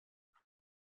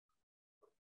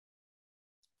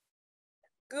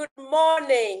Good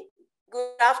morning,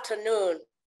 good afternoon.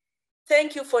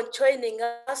 Thank you for joining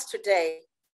us today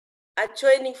and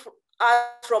joining us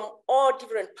from all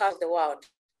different parts of the world.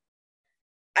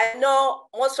 I know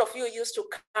most of you used to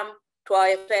come to our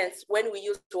events when we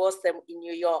used to host them in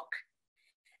New York.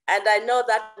 And I know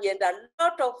that we had a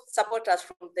lot of supporters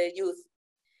from the youth.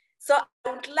 So I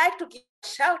would like to give a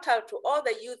shout out to all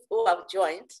the youth who have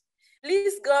joined.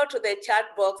 Please go to the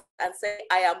chat box and say,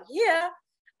 I am here,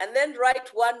 and then write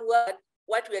one word,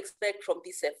 what you expect from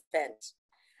this event.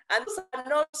 And those are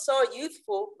not so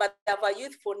youthful, but they have a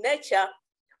youthful nature,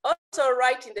 also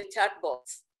write in the chat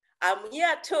box, I'm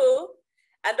here too,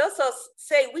 and also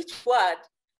say which word,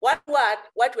 one word,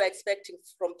 what you're expecting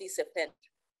from this event.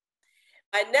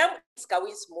 My name is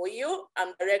Kawinzi Muiu.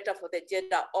 I'm Director for the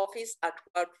Gender Office at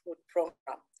World Food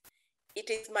Program. It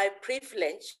is my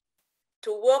privilege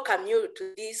to welcome you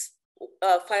to this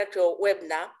virtual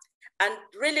webinar and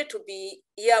really to be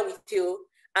here with you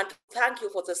and to thank you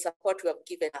for the support you have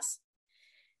given us.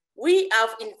 We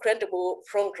have an incredible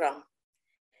program.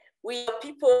 We have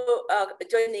people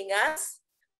joining us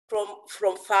from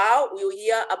far. We will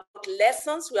hear about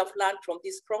lessons we have learned from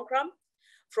this program.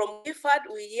 From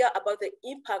IFAD, we hear about the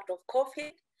impact of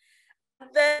COVID.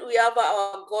 And then we have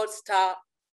our Gold Star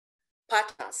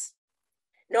partners,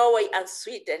 Norway and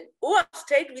Sweden, who have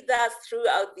stayed with us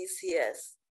throughout these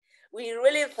years. We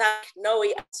really thank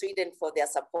Norway and Sweden for their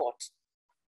support.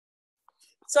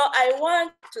 So I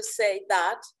want to say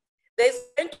that there's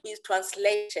going to be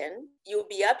translation. You'll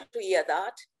be happy to hear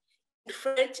that in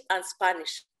French and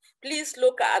Spanish. Please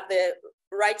look at the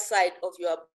right side of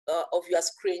your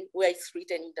screen where it's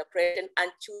written interpretation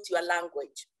and choose your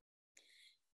language.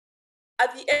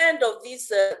 At the end of this,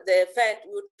 the event,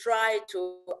 we'll try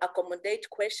to accommodate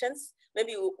questions.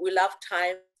 Maybe we'll have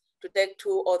time to take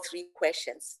 2 or 3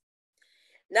 questions.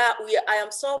 Now, I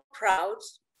am so proud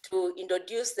to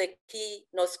introduce the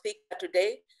keynote speaker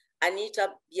today,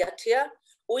 Anita Bhatia,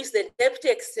 who is the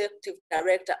Deputy Executive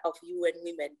Director of UN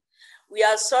Women. We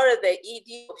are sorry the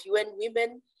ED of UN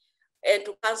Women and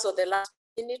to cancel the last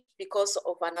minute because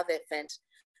of another event.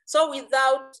 So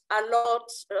without a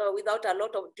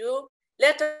lot of ado,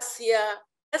 let's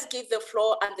give the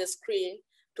floor and the screen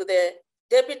to the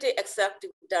Deputy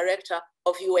Executive Director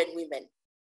of UN Women.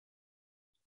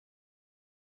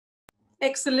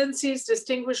 Excellencies,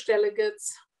 distinguished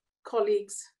delegates,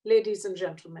 colleagues, ladies and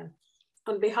gentlemen.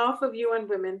 On behalf of UN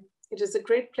Women, it is a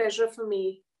great pleasure for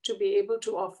me to be able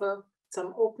to offer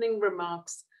some opening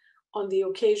remarks on the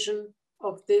occasion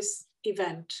of this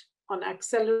event on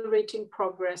accelerating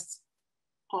progress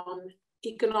on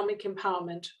economic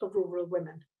empowerment of rural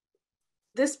women.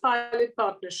 This pilot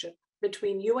partnership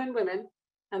between UN Women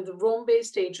and the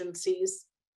Rome-based agencies,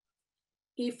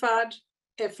 IFAD,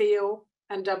 FAO,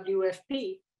 and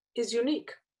WFP is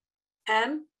unique.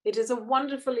 And it is a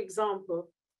wonderful example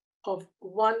of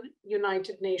one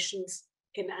United Nations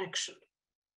in action.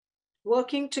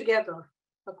 Working together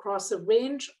across a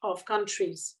range of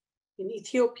countries in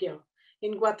Ethiopia,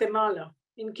 in Guatemala,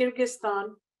 in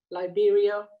Kyrgyzstan,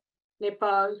 Liberia,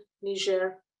 Nepal,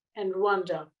 Niger, and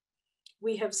Rwanda,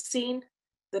 we have seen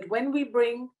that when we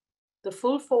bring the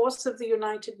full force of the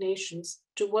United Nations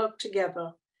to work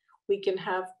together, we can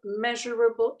have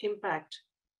measurable impact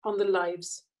on the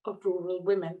lives of rural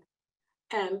women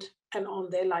and on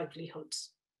their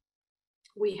livelihoods.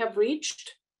 We have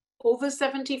reached over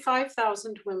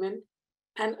 75,000 women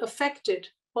and affected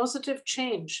positive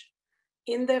change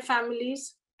in their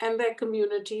families and their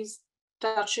communities,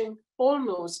 touching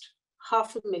almost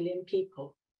 500,000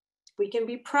 people. We can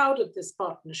be proud of this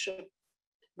partnership.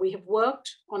 We have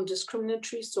worked on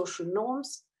discriminatory social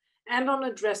norms and on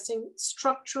addressing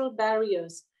structural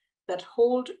barriers that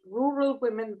hold rural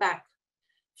women back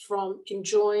from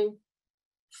enjoying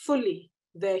fully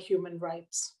their human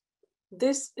rights.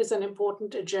 This is an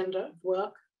important agenda of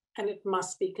work, and it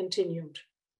must be continued.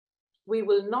 We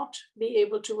will not be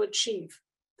able to achieve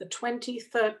the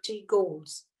 2030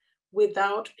 goals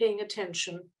without paying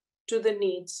attention to the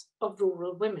needs of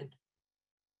rural women.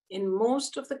 In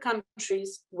most of the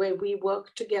countries where we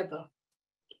work together,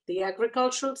 the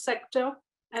agricultural sector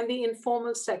and the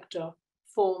informal sector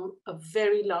form a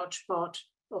very large part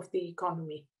of the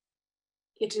economy.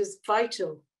 It is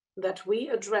vital that we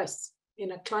address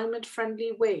in a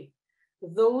climate-friendly way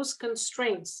those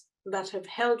constraints that have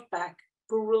held back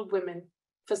rural women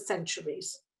for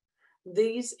centuries.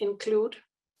 These include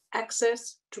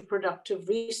access to productive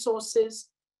resources,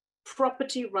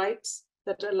 property rights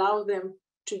that allow them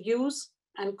to use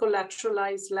and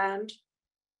collateralize land,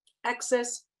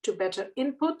 access to better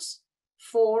inputs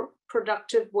for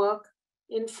productive work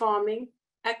in farming,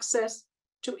 access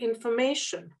to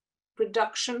information,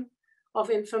 reduction of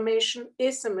information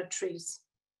asymmetries,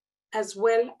 as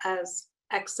well as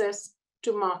access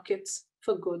to markets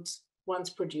for goods once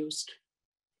produced.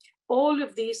 All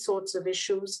of these sorts of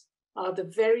issues are the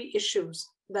very issues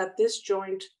that this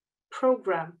joint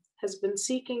program has been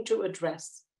seeking to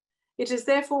address. It is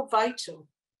therefore vital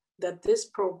that this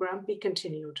program be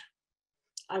continued.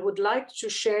 I would like to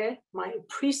share my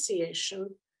appreciation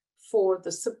for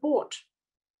the support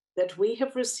that we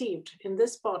have received in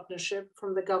this partnership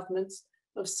from the governments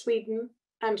of Sweden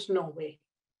and Norway.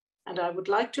 And I would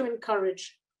like to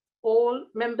encourage all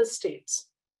member states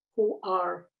who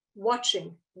are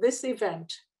watching this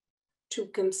event to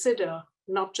consider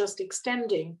not just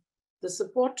extending the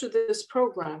support to this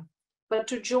program, but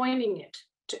to joining it,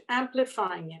 to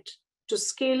amplifying it, to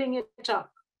scaling it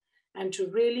up, and to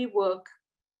really work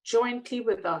jointly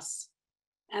with us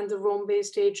and the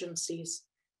Rome-based agencies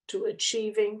to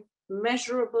achieving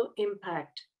measurable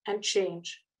impact and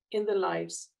change in the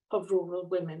lives of rural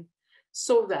women,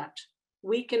 so that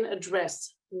we can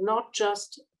address not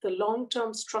just the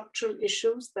long-term structural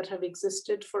issues that have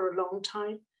existed for a long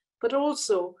time, but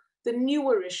also the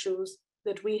newer issues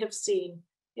that we have seen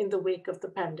in the wake of the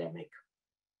pandemic.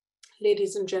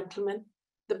 Ladies and gentlemen,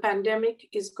 the pandemic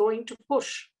is going to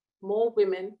push more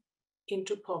women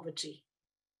into poverty.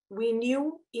 We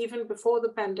knew even before the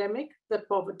pandemic that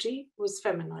poverty was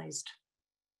feminized.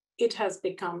 It has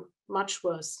become much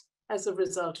worse as a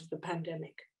result of the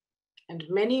pandemic. And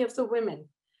many of the women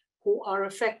who are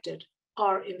affected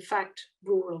are in fact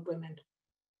rural women.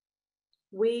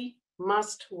 We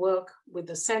must work with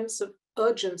a sense of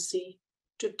urgency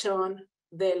to turn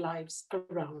their lives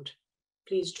around.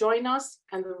 Please join us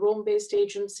and the Rome-based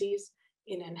agencies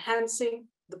in enhancing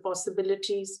the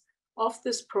possibilities of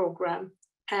this program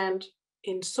and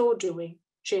in so doing,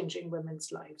 changing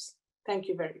women's lives. Thank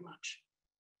you very much.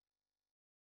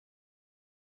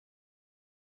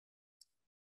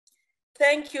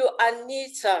 Thank you,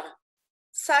 Anita.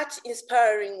 Such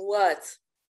inspiring words.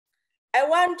 I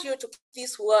want you to keep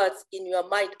these words in your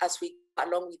mind as we go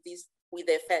along with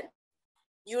the event.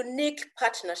 Unique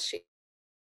partnership,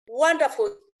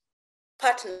 wonderful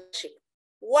partnership,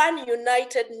 one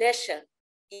united nation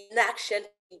in action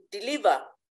to deliver,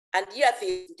 and yet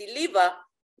deliver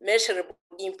measurable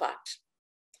impact.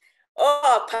 All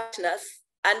our partners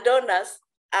and donors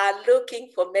are looking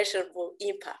for measurable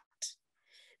impact.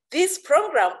 This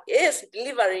program is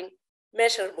delivering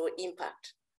measurable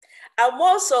impact. I'm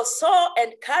also so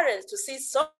encouraged to see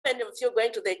so many of you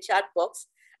going to the chat box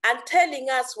and telling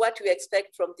us what you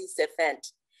expect from this event.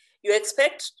 You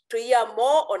expect to hear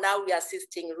more on how we are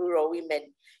assisting rural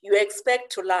women. You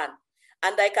expect to learn.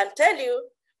 And I can tell you,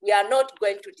 we are not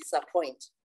going to disappoint.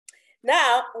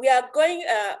 Now, we are going,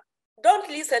 don't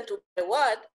listen to the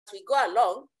word as we go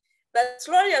along, but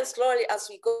slowly and slowly as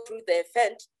we go through the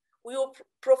event, we will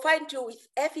provide you with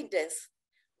evidence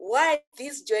why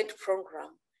this joint program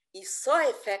is so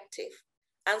effective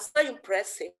and so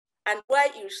impressive, and why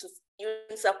you should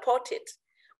support it,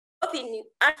 both in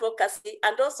advocacy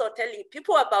and also telling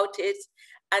people about it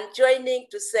and joining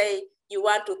to say you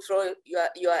want to throw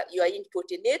your input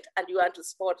in it and you want to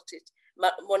support it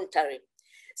monetarily.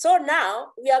 So now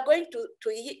we are going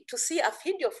to see a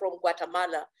video from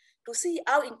Guatemala to see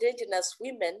how indigenous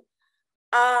women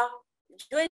are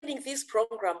joining this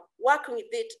program, working with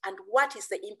it, and what is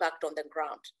the impact on the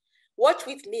ground. Watch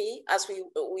with me as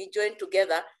we join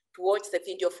together to watch the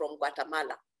video from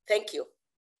Guatemala. Thank you.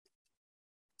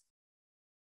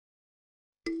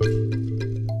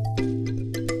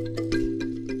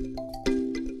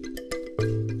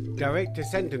 Direct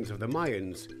descendants of the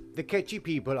Mayans, the Quechua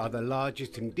people are the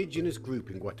largest indigenous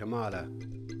group in Guatemala.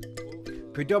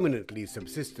 Predominantly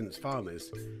subsistence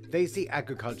farmers, they see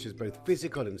agriculture as both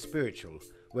physical and spiritual,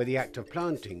 where the act of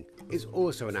planting is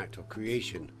also an act of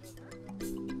creation.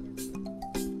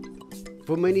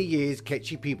 For many years,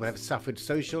 Quechua people have suffered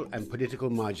social and political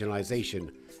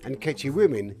marginalization, and Quechua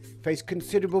women face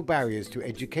considerable barriers to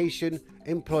education,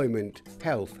 employment,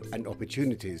 health, and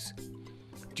opportunities.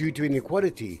 Due to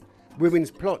inequality,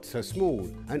 women's plots are small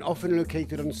and often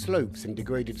located on slopes and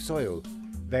degraded soil.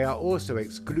 They are also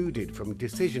excluded from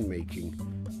decision-making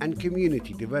and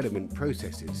community development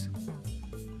processes.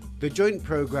 The joint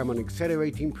program on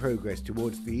accelerating progress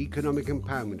towards the economic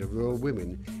empowerment of rural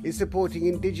women is supporting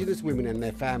indigenous women and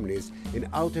their families in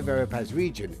Alto Verapaz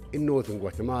region in northern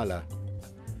Guatemala,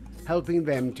 helping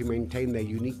them to maintain their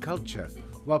unique culture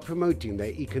while promoting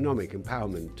their economic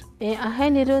empowerment.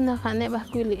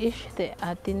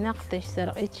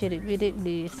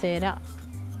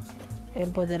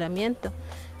 Empoderamiento.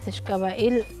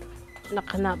 Seshkabail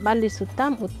نقنا بالي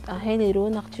ستام أهيني رو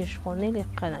نقششوني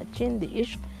لقناتين دي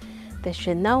إيش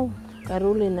تشناو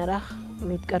كارولي نراخ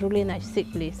ميت كارولي ناشيك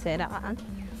لي سيرعان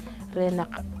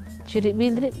رنق شري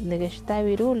بيدري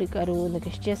نجشتاوي رو لكارو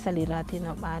نجشتي ساليراتي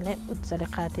نوبالي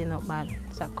وتسالقاتي نوبال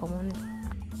ساكوموني.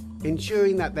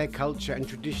 Ensuring that their culture and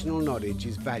traditional knowledge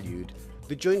is valued,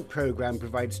 the joint program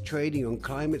provides training on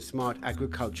climate-smart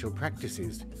agricultural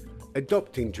practices,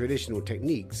 adopting traditional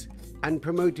techniques, and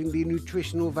promoting the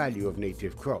nutritional value of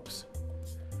native crops.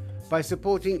 By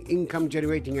supporting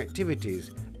income-generating activities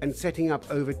and setting up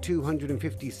over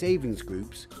 250 savings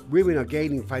groups, women are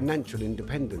gaining financial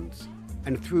independence,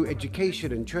 and through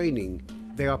education and training,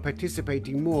 they are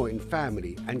participating more in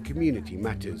family and community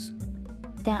matters.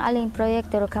 Teng aling proyek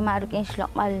tero kama aduk in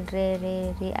shlok mal re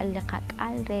alakak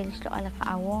al re shlok alak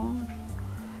awong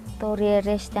to re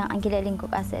teng angkile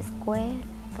lingkuk asa square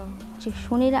to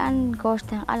chishuni an ghost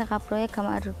teng alaka proyek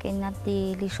kama aduk in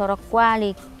nati li sorok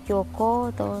kwali kyoko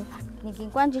to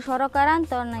nikin kwan sorok karan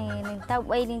to na tau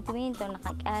bay ling tumin to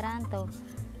nakakaran to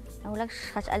nawalak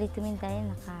khach ali tumin tayo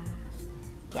naka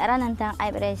yaran antang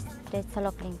ay bres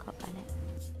salok lingkuk ale.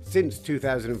 Since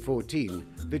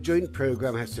 2014, the joint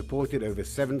program has supported over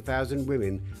 7,000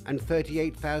 women and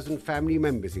 38,000 family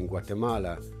members in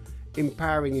Guatemala,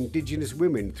 empowering indigenous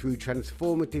women through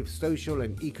transformative social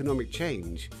and economic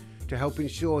change to help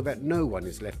ensure that no one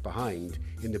is left behind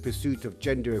in the pursuit of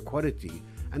gender equality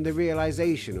and the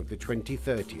realization of the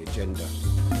 2030 Agenda.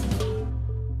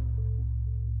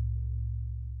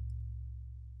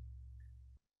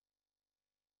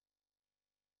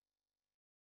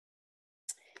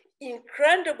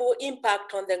 Incredible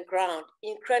impact on the ground,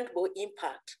 incredible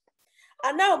impact.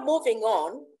 And now moving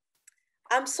on,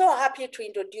 I'm so happy to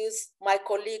introduce my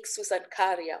colleague Susan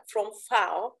Kaaria from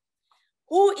FAO,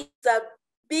 who is a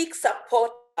big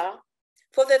supporter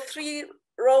for the 3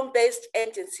 Rome-based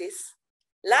agencies,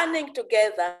 learning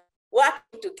together,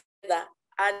 working together,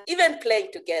 and even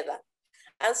playing together.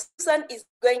 And Susan is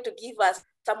going to give us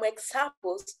some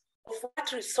examples of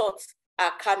what results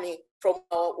are coming from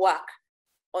our work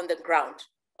on the ground.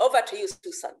 Over to you,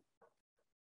 Susan.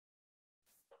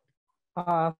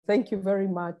 Thank you very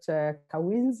much,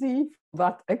 Kawinzi, for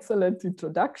that excellent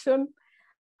introduction.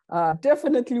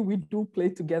 Definitely, we do play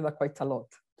together quite a lot.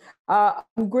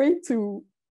 I'm going to,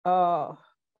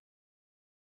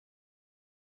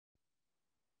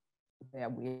 there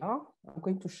we are. I'm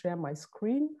going to share my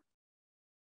screen.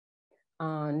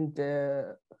 And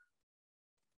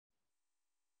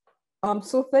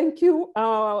so thank you.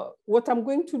 What I'm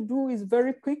going to do is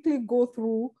very quickly go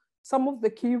through some of the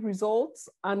key results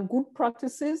and good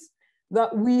practices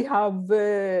that we have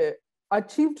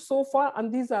achieved so far.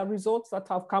 And these are results that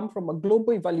have come from a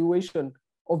global evaluation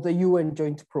of the UN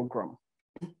Joint Program.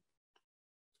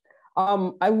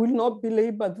 I will not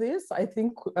belabor this. I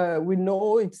think we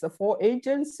know it's the 4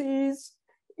 agencies.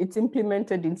 It's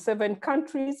implemented in 7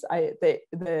 countries.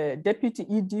 The Deputy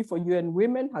ED for UN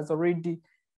Women has already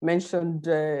mentioned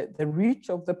the reach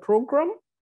of the program.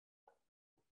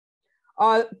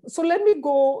 So let me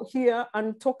go here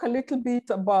and talk a little bit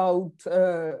about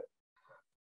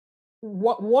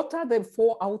what are the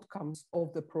 4 outcomes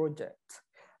of the project.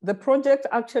 The project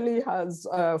actually has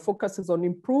focuses on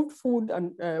improved food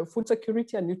and food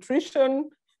security and nutrition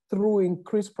through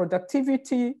increased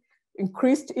productivity,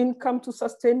 increased income to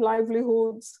sustain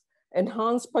livelihoods,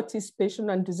 enhanced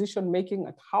participation and decision-making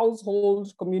at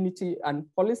household, community, and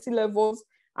policy levels,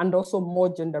 and also more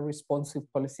gender-responsive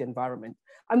policy environment.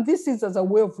 And this is as a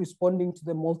way of responding to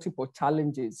the multiple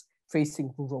challenges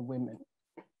facing rural women.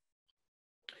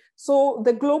 So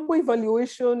the global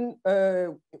evaluation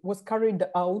was carried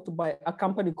out by a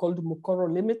company called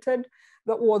Mukoro Limited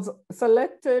that was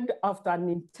selected after an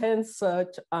intense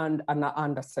search and an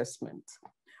assessment.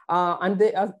 And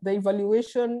the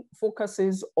evaluation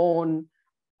focuses on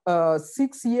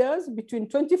 6 years between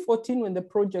 2014 when the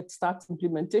project starts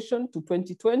implementation to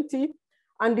 2020.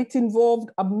 And it involved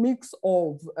a mix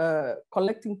of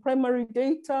collecting primary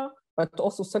data, but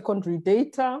also secondary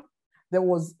data. There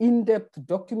was in-depth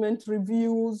document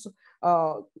reviews.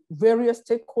 Various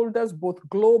stakeholders, both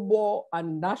global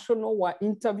and national, were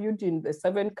interviewed in the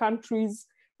 7 countries.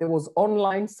 There was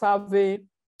online survey.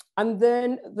 And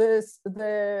then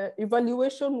the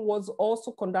evaluation was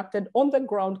also conducted on the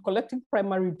ground, collecting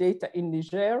primary data in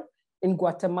Niger, in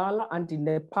Guatemala, and in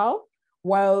Nepal,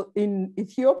 while in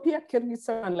Ethiopia,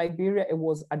 Kyrgyzstan, and Liberia, it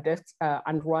was a desk,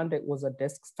 and Rwanda, it was a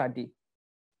desk study.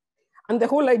 And the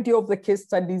whole idea of the case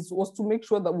studies was to make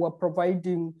sure that we're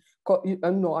providing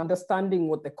understanding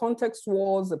what the context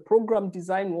was, the program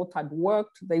design, what had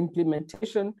worked, the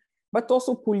implementation, but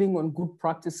also pulling on good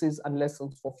practices and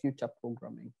lessons for future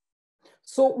programming.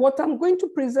 So what I'm going to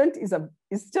present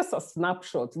is just a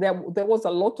snapshot. There was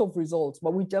a lot of results,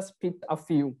 but we just picked a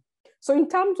few. So in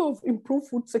terms of improved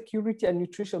food security and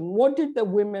nutrition, what did the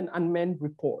women and men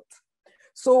report?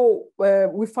 So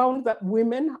we found that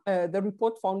the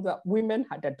report found that women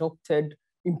had adopted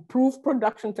improved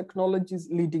production technologies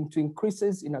leading to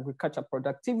increases in agriculture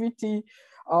productivity.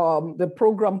 The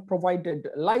program provided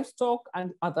livestock,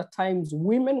 and other times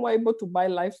women were able to buy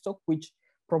livestock, which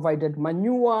provided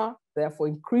manure, therefore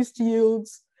increased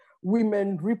yields.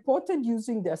 Women reported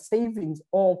using their savings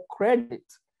or credit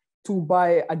to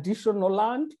buy additional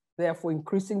land, therefore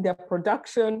increasing their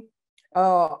production.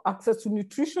 Access to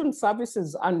nutrition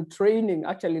services and training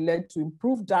actually led to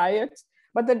improved diets,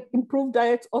 but the improved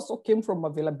diets also came from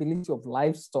availability of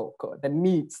livestock, the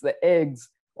meats, the eggs,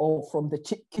 or from the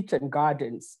kitchen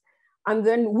gardens. And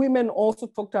then women also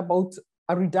talked about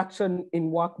a reduction in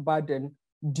work burden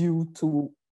due to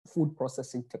food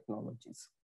processing technologies.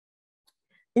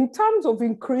 In terms of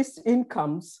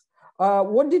incomes,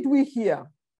 what did we hear?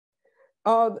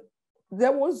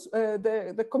 There was,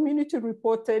 the community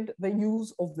reported the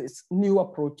use of these new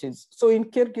approaches. So in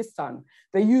Kyrgyzstan,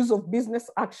 the use of business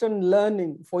action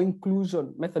learning for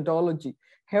inclusion methodology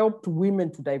helped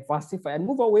women to diversify and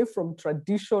move away from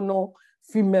traditional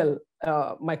female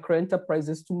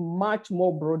microenterprises to much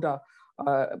more broader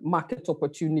market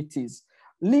opportunities.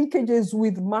 Linkages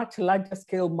with much larger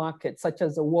scale markets, such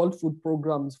as the World Food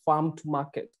Programme's Farm to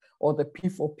Market or the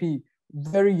P4P,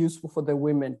 very useful for the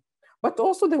women. But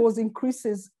also there was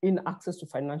increases in access to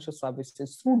financial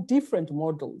services through different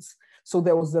models. So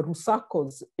there was the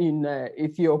Rusakos in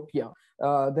Ethiopia,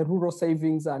 the Rural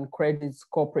Savings and Credits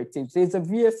Cooperatives. There's a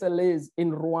VSLAs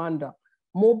in Rwanda,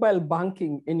 mobile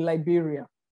banking in Liberia.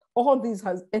 All these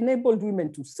has enabled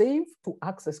women to save, to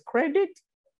access credit,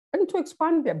 and to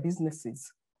expand their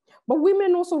businesses. But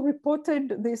women also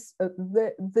reported this,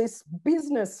 this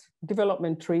business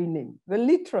development training, the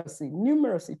literacy,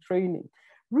 numeracy training,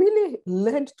 really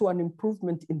led to an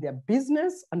improvement in their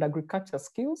business and agriculture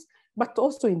skills, but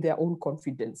also in their own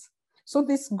confidence. So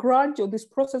this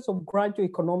process of gradual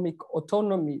economic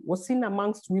autonomy was seen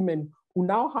amongst women who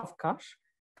now have cash,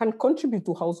 can contribute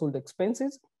to household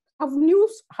expenses,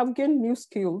 have gained new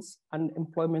skills and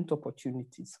employment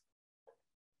opportunities.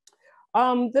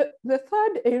 The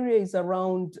third area is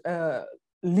around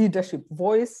leadership,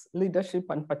 voice, leadership,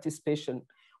 and participation.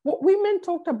 What women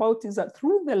talked about is that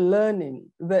through the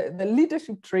learning, the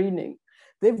leadership training,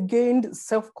 they've gained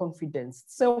self-confidence,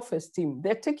 self-esteem.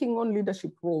 They're taking on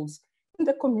leadership roles in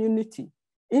the community,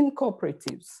 in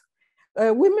cooperatives.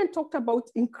 Women talked about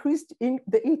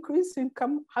the increased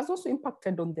income has also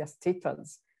impacted on their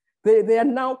status. They are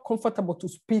now comfortable to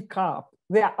speak up.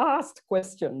 They are asked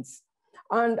questions.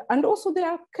 And also they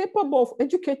are capable of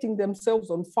educating themselves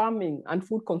on farming and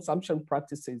food consumption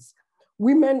practices.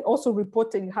 Women also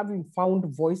reported having found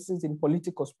voices in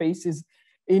political spaces.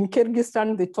 In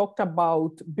Kyrgyzstan, they talked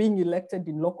about being elected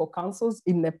in local councils,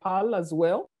 in Nepal as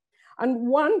well. And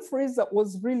one phrase that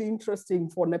was really interesting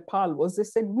for Nepal was they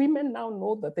said women now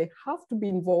know that they have to be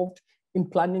involved in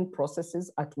planning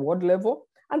processes at ward level,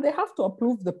 and they have to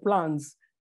approve the plans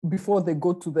before they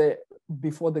go to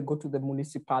the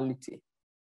municipality.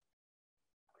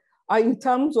 In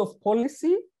terms of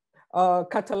policy,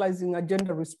 catalyzing a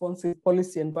gender-responsive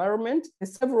policy environment,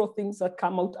 there's several things that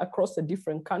come out across the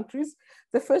different countries.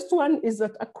 The first one is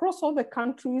that across all the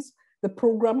countries, the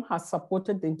program has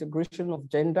supported the integration of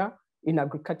gender in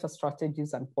agriculture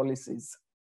strategies and policies.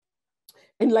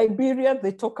 In Liberia,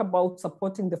 they talk about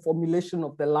supporting the formulation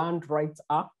of the Land Rights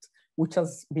Act, which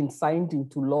has been signed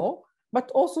into law,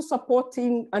 but also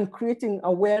supporting and creating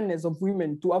awareness of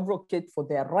women to advocate for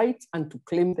their rights and to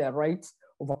claim their rights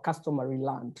over customary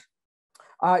land.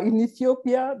 In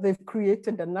Ethiopia, they've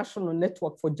created a national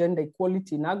network for gender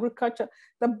equality in agriculture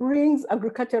that brings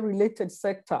agriculture-related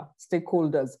sector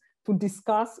stakeholders to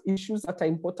discuss issues that are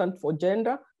important for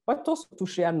gender, but also to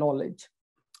share knowledge.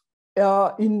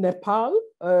 In Nepal,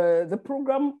 the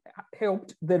program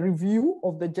helped the review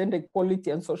of the gender equality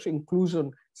and social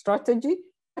inclusion strategy,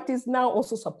 that is now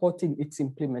also supporting its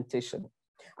implementation.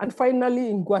 And finally,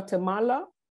 in Guatemala,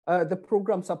 the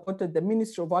program supported the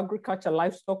Ministry of Agriculture,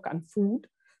 Livestock, and Food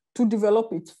to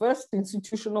develop its first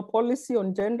institutional policy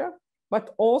on gender,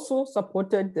 but also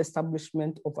supported the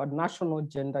establishment of a national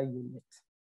gender unit.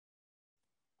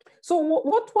 So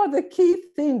what were the key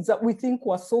things that we think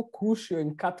were so crucial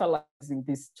in catalyzing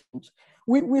this change?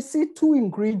 We see two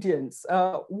ingredients.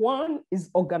 One is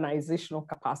organizational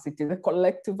capacity, the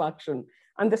collective action,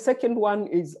 and the second one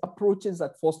is approaches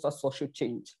that foster social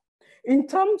change. In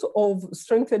terms of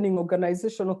strengthening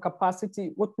organizational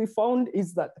capacity, what we found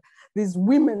is that these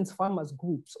women's farmers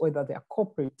groups, whether they are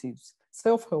cooperatives,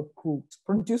 self-help groups,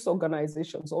 produce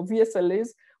organizations, or VSLAs,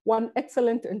 were an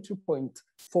excellent entry point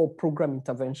for program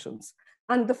interventions.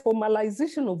 And the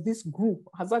formalization of this group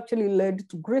has actually led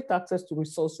to great access to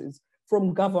resources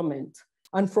from government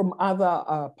and from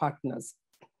other partners.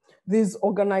 These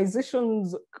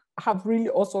organizations have really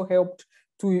also helped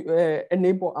to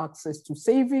enable access to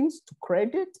savings, to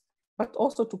credit, but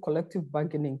also to collective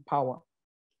bargaining power.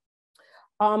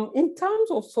 In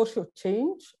terms of social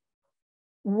change,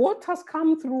 what has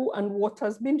come through and what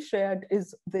has been shared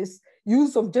is this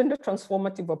use of gender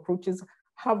transformative approaches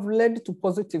have led to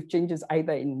positive changes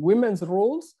either in women's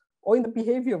roles or in the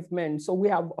behavior of men. So we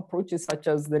have approaches such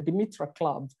as the Dimitra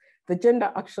clubs, the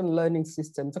gender action learning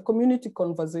systems, the community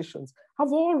conversations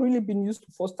have all really been used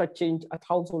to foster change at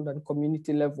household and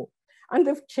community level. And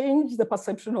they've changed the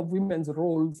perception of women's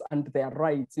roles and their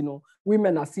rights. You know,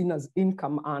 women are seen as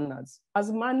income earners,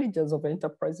 as managers of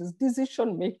enterprises,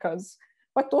 decision makers,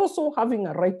 but also having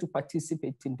a right to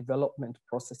participate in development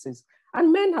processes.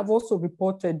 And men have also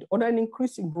reported on an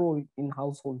increasing role in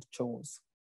household chores.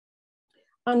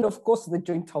 And of course, the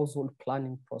joint household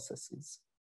planning processes.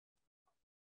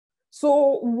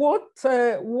 So what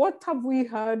have we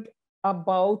heard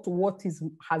about what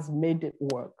has made it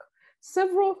work?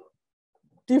 Several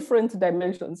different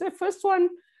dimensions. The first one,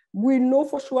 we know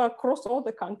for sure across all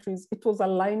the countries, it was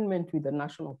alignment with the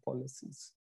national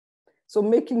policies. So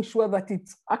making sure that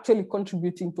it's actually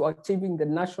contributing to achieving the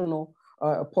national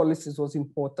policies was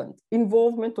important.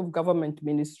 Involvement of government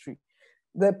ministry.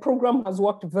 The program has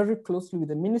worked very closely with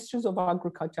the ministries of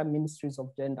agriculture, ministries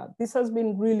of gender. This has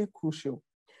been really crucial.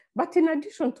 But in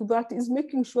addition to that is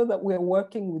making sure that we're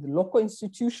working with local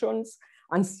institutions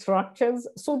and structures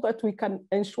so that we can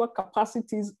ensure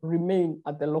capacities remain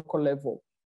at the local level.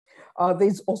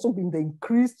 There's also been the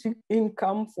increased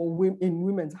income for women in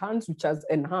women's hands, which has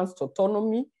enhanced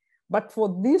autonomy. But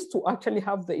for this to actually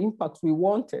have the impact we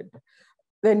wanted,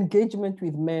 the engagement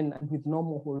with men and with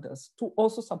normal holders to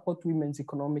also support women's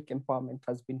economic empowerment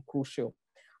has been crucial.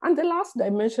 And the last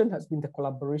dimension has been the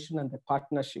collaboration and the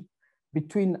partnership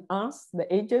between us,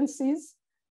 the agencies,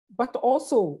 but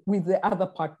also with the other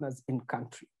partners in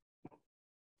country.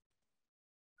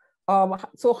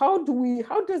 So how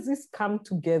does this come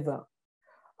together?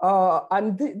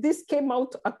 This came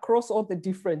out across all the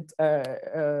different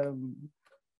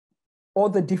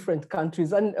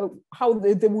countries, and how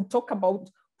they would talk about,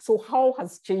 so how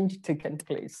has change taken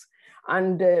place?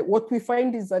 And what we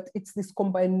find is that it's this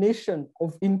combination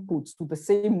of inputs to the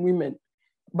same women,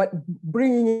 but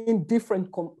bringing in different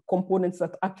components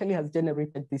that actually has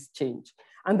generated this change.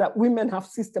 And that women have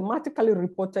systematically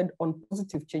reported on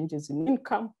positive changes in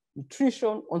income,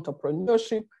 nutrition,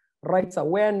 entrepreneurship, rights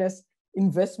awareness,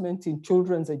 investment in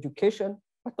children's education,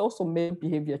 but also male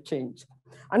behavior change.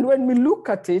 And when we look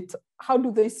at it, how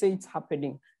do they say it's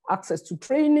happening? Access to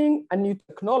training and new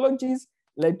technologies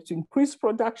led to increased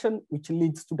production, which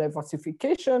leads to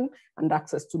diversification and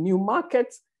access to new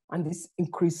markets, and this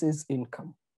increases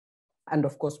income. And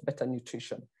of course, better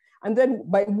nutrition. And then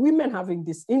by women having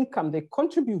this income, they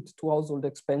contribute to household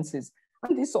expenses.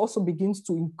 And this also begins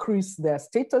to increase their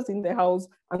status in the house,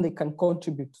 and they can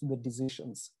contribute to the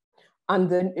decisions. And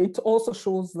then it also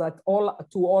shows that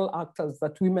to all actors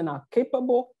that women are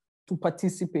capable to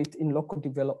participate in local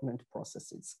development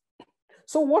processes.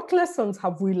 So what lessons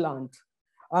have we learned?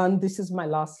 And this is my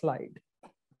last slide.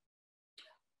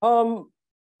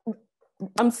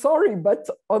 I'm sorry, but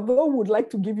although we would like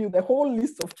to give you the whole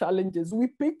list of challenges, we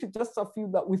picked just a few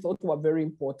that we thought were very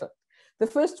important. The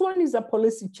first one is that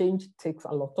policy change takes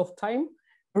a lot of time.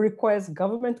 It requires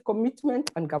government commitment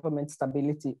and government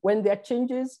stability. When there are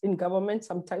changes in government,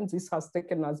 sometimes this has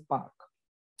taken us back.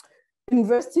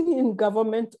 Investing in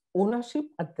government ownership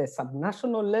at the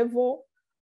subnational level,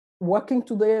 working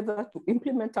together to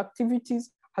implement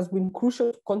activities has been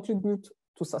crucial to contribute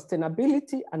to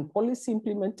sustainability and policy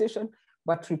implementation,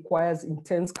 but requires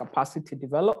intense capacity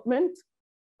development.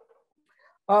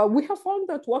 We have found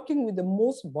that working with the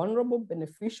most vulnerable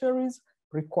beneficiaries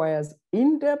requires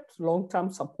in-depth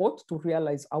long-term support to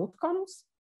realize outcomes.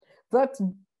 That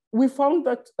we found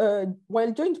that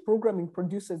while joint programming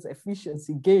produces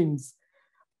efficiency gains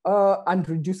and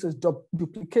reduces job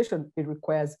duplication, it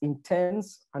requires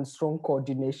intense and strong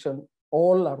coordination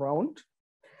all around.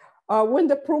 When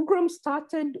the program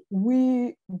started,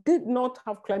 we did not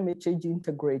have climate change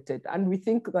integrated, and we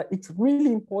think that it's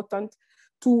really important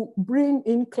to bring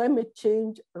in climate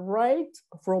change right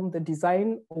from the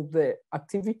design of the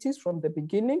activities from the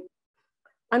beginning.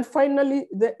 And finally,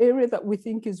 the area that we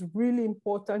think is really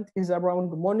important is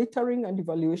around monitoring and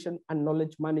evaluation and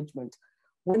knowledge management.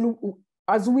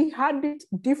 As we had it,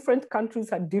 different countries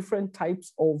had different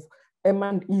types of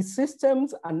M&E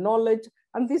systems and knowledge,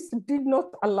 and this did not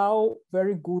allow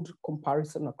very good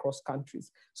comparison across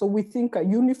countries. So we think a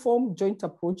uniform joint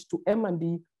approach to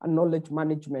M&E and knowledge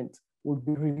management would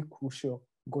be really crucial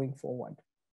going forward.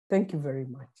 Thank you very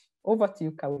much. Over to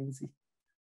you, Kawinzi.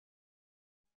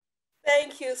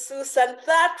 Thank you, Susan.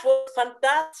 That was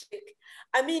fantastic.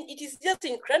 I mean, it is just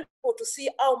incredible to see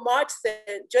how much the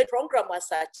joint program has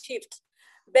achieved.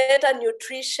 Better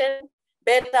nutrition,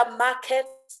 better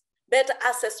markets, better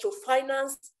access to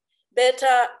finance,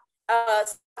 better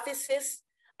services,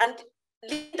 and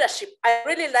leadership. I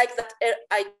really like that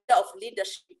idea of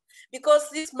leadership, because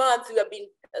this month we have been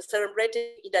celebrating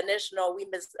International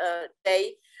Women's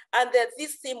Day, and there's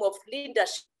this theme of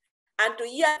leadership. And to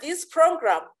hear this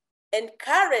program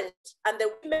encouraged and the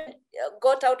women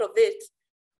got out of it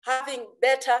having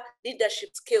better leadership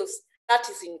skills, that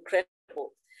is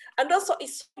incredible. And also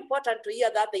it's important to hear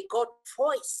that they got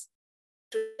voice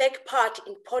to take part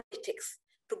in politics,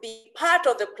 to be part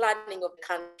of the planning of the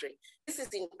country. This is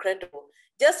incredible.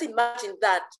 Just imagine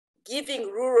that, giving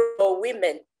rural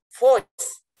women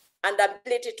voice and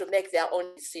ability to make their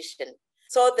own decision.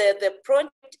 So the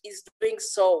project is doing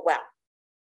so well.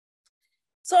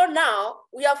 So now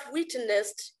we have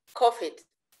witnessed COVID.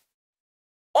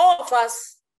 All of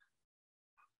us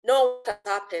know what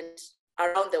has happened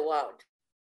around the world.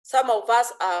 Some of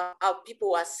us are people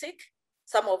who are sick.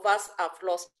 Some of us have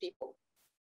lost people.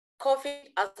 COVID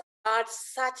has had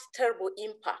such terrible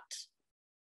impact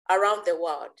around the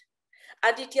world.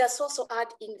 And it has also had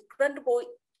incredible,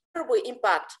 terrible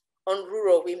impact on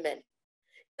rural women.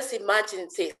 Just imagine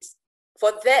this.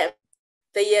 For them,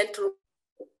 they had to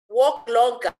walk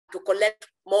longer to collect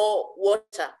more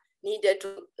water needed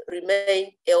to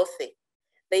remain healthy.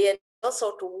 They had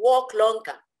also to walk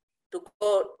longer to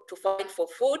go to find for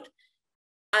food,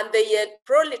 and they had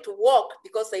probably to walk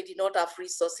because they did not have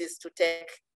resources to take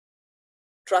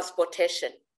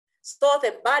transportation. So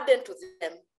the burden to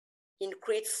them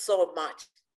increased so much.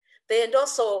 They had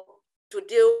also to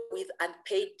deal with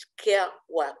unpaid care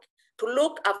work, to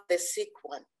look after the sick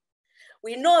one.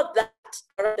 We know that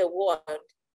around the world,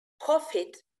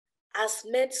 COVID has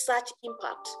made such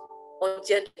impact on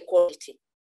gender equality.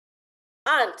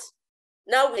 And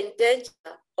now we're in danger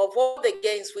of all the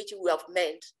gains which we have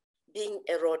made being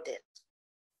eroded.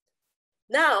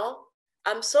 Now,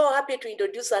 I'm so happy to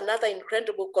introduce another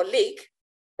incredible colleague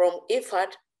from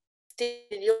IFAD,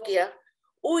 Jonckheere,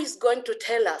 who is going to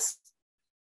tell us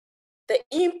the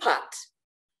impact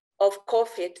of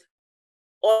COVID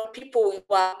on people we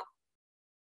work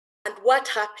and what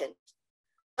happened.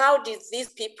 How did these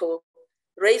people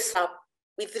raise up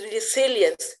with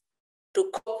resilience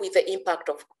to cope with the impact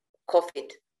of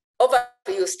COVID? Over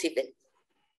to you, Stephen.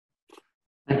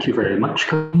 Thank you very much,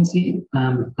 Kawinzi.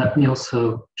 Let me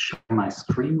also share my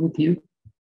screen with you.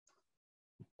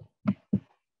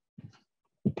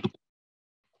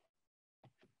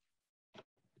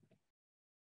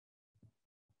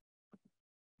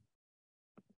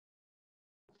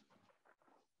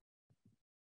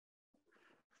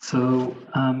 So,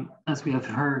 as we have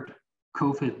heard,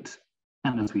 COVID,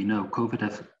 and as we know,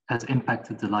 COVID has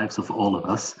impacted the lives of all of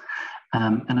us.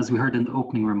 And as we heard in the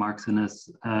opening remarks, and as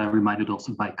reminded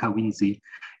also by Kawinzi,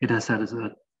 it has had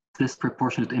a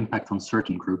disproportionate impact on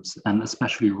certain groups, and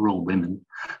especially rural women.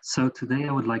 So today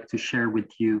I would like to share with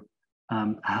you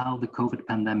how the COVID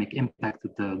pandemic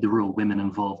impacted the rural women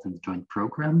involved in the joint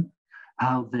program,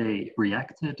 how they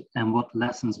reacted, and what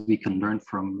lessons we can learn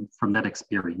from that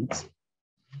experience.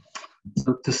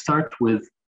 So to start with,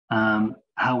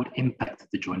 how it impacted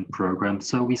the joint program.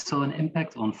 So we saw an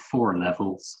impact on 4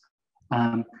 levels.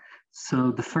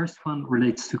 So the first one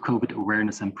relates to COVID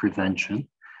awareness and prevention.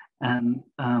 And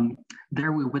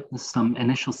there we witnessed some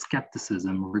initial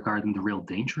skepticism regarding the real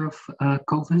danger of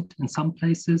COVID in some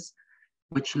places,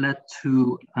 which led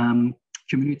to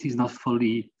communities not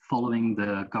fully following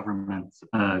the government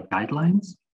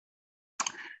guidelines.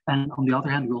 And on the other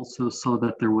hand, we also saw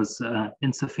that there was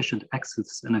insufficient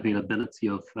access and availability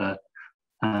of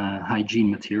hygiene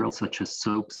materials such as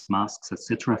soaps, masks,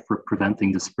 etc., for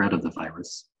preventing the spread of the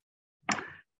virus.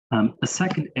 A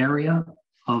second area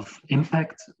of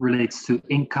impact relates to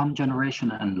income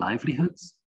generation and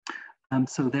livelihoods.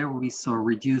 So there we saw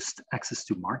reduced access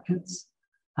to markets,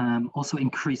 also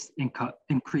increased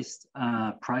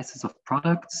prices of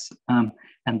products,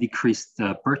 and decreased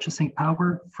purchasing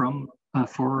power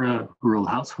for rural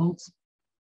households.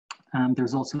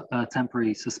 There's also a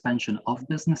temporary suspension of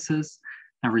businesses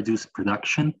and reduced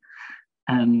production.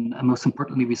 And most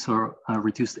importantly, we saw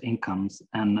reduced incomes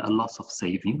and a loss of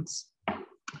savings.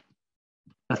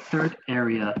 A third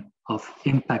area of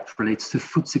impact relates to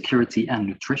food security and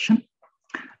nutrition.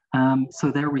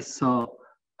 So there we saw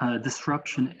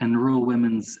disruption in rural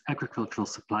women's agricultural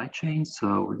supply chains,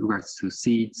 so with regards to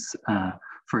seeds,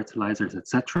 fertilizers,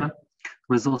 etc. There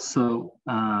was also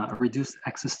reduced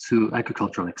access to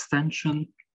agricultural extension,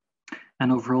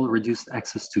 and overall reduced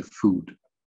access to food.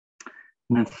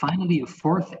 And then finally, a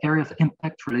fourth area of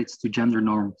impact relates to gender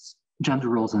norms, gender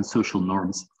roles and social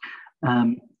norms.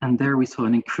 And there we saw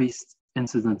an increased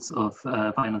incidence of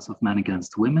violence of men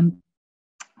against women,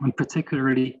 and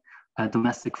particularly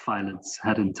domestic violence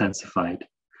had intensified.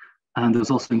 And there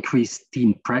was also increased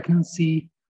teen pregnancy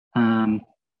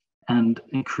and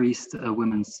increased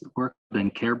women's work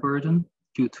and care burden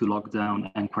due to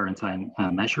lockdown and quarantine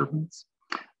measurements.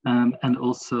 And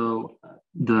also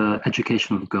the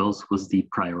education of girls was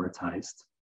deprioritized.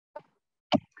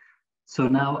 So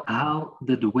now, how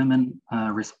did the women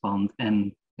respond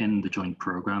in the joint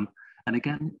program? And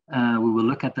again, we will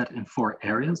look at that in 4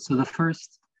 areas. So the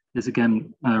first is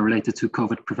again related to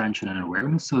COVID prevention and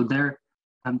awareness. So there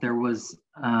was,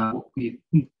 the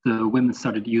women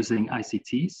started using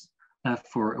ICTs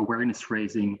for awareness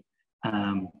raising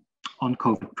on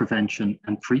COVID prevention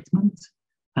and treatment.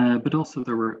 But also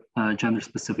there were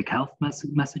gender-specific health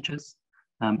messages,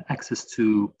 access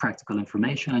to practical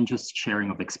information, and just sharing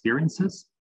of experiences.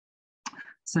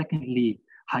 Secondly,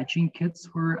 hygiene kits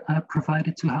were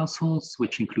provided to households,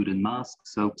 which included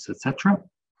masks, soaps, etc.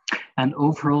 And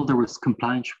overall, there was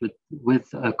compliance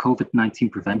with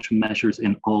COVID-19 prevention measures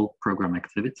in all program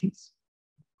activities.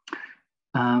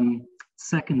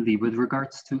 Secondly, with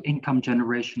regards to income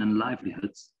generation and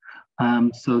livelihoods,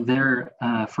 so there,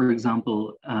 for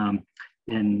example,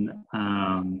 in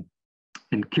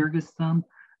Kyrgyzstan,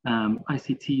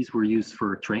 ICTs were used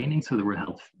for training, so they were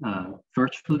held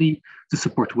virtually to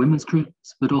support women's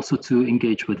groups, but also to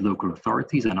engage with local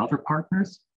authorities and other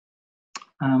partners.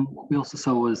 What we also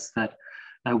saw was that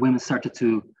women started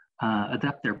to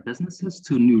adapt their businesses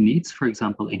to new needs. For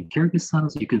example, in Kyrgyzstan,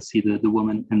 so you can see the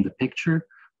woman in the picture,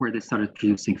 where they started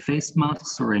producing face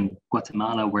masks, or in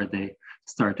Guatemala, where they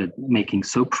started making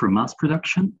soap for mass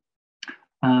production.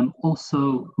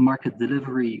 Also, market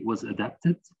delivery was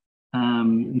adapted.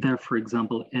 There, for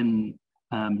example, in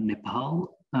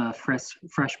Nepal,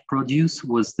 fresh produce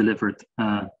was delivered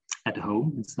at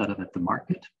home instead of at the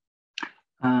market.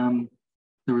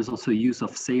 There was also use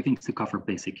of savings to cover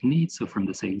basic needs, so from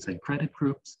the savings and credit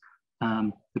groups,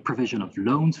 the provision of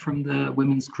loans from the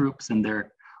women's groups, and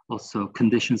their also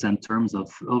conditions and terms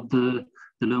of the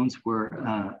loans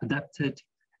were adapted.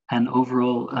 And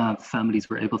overall, families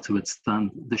were able to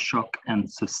withstand the shock and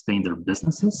sustain their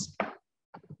businesses.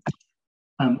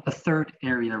 A third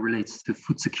area relates to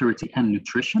food security and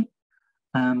nutrition.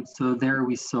 So there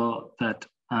we saw that,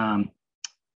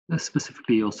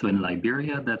 specifically also in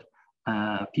Liberia, that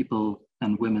people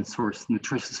and women sourced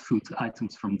nutritious food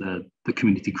items from the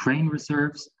community grain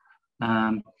reserves.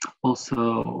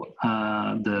 Also,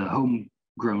 the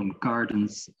homegrown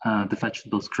gardens, the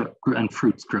vegetables and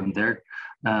fruits grown there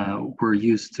were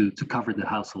used to cover the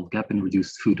household gap and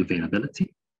reduce food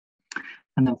availability.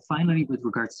 And then finally, with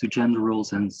regards to gender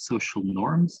roles and social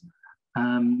norms,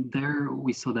 there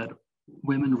we saw that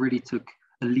women really took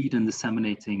a lead in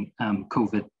disseminating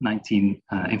COVID-19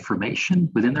 information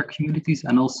within their communities,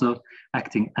 and also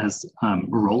acting as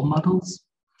role models,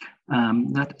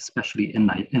 that especially in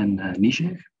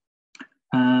Niger.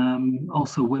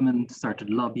 Also, women started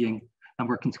lobbying and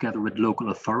working together with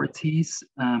local authorities,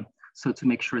 so to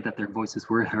make sure that their voices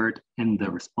were heard in the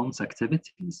response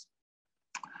activities,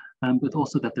 but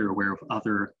also that they're aware of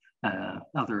other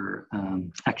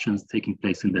actions taking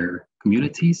place in their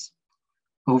communities.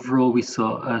 Overall, we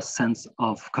saw a sense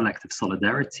of collective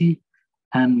solidarity,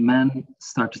 and men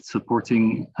started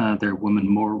supporting their women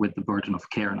more with the burden of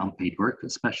care and unpaid work,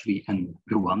 especially in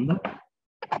Rwanda.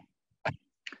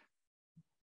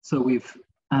 So we've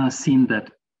seen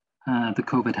that the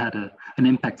COVID had an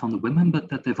impact on the women, but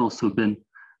that they've also been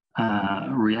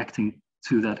reacting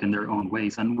to that in their own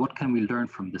ways. And what can we learn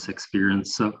from this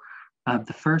experience? So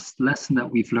the first lesson that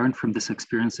we've learned from this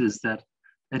experience is that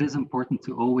it is important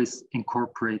to always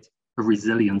incorporate a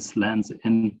resilience lens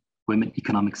in women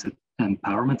economics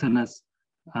empowerment. And as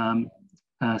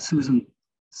Susan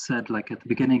said, like at the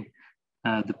beginning,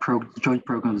 the joint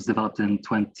program was developed in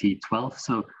 2012.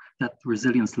 So that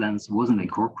resilience lens wasn't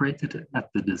incorporated at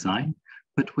the design,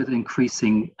 but with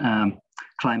increasing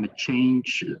climate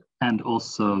change and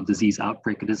also disease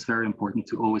outbreak, it is very important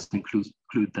to always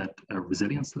include that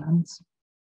resilience lens.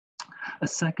 A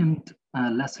second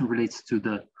lesson relates to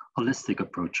the holistic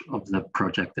approach of the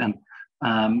project. And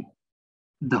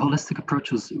the holistic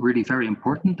approach was really very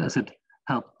important as it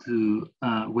helped to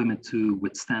women to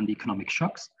withstand economic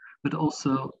shocks, but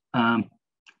also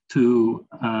to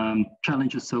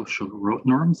challenge the social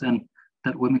norms, and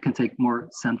that women can take more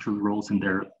central roles in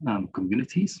their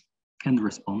communities and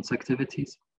response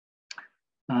activities.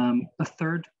 A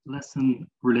third lesson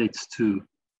relates to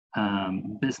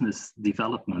business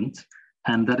development,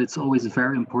 and that it's always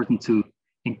very important to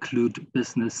include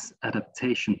business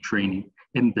adaptation training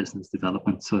in business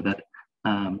development so that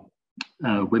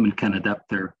women can adapt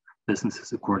their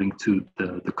businesses according to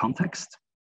the context.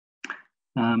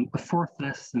 A fourth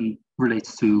lesson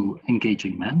relates to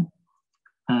engaging men,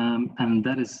 and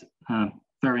that is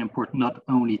very important not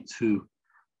only to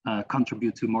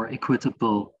contribute to more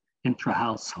equitable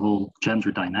intra-household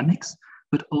gender dynamics,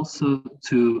 but also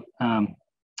to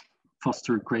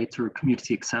foster greater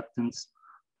community acceptance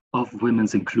of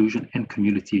women's inclusion in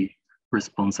community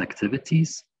response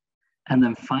activities. And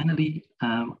then finally,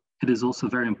 it is also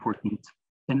very important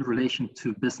in relation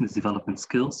to business development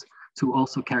skills to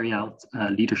also carry out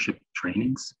leadership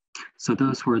trainings. So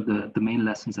those were the main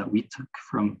lessons that we took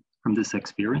from this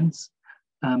experience.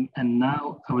 And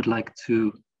now I would like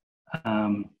to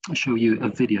show you a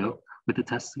video with the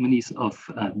testimonies of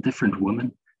different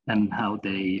women and how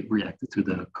they reacted to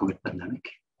the COVID pandemic.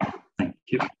 Thank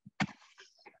you.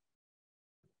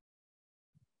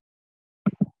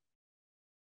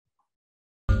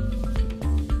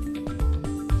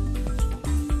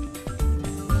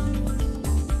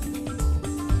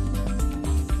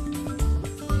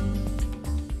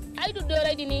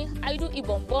 I do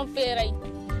ibon bon ferai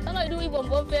I do ibon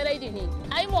bon ferai dini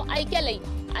I mo I kelai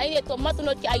I to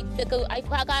matno ki I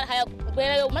fakar haya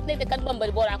bere matne te kan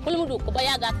bambari bora kulmudu ko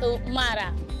bayaga ko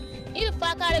mara il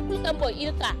fakare kul kan boy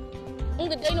ilka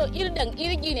unga dayno ildang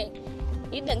irgine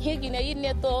idang hirgine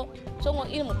yinne to songo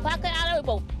ilmu fakay ara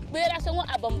bo bera songo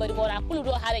abambari bora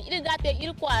kuludo hare il date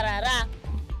il kwarara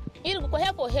il ko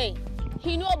hefo hey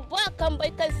hino ba kan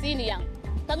bay kan siniyan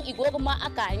kan igogo ma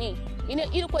akani ina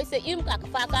il ko se im ka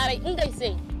fakare ngai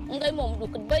se ngai mom du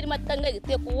bay matanga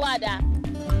te ko wada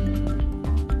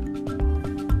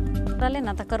रहले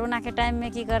न त corona के time में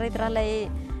की करत रहले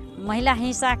महिला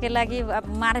हिंसा के लागि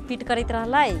मारपीट करत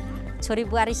रहले छोरी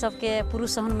बुआरी सबके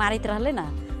पुरुष हन मारित रहले न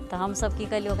त हम सब की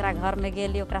कइली ओकरा घर में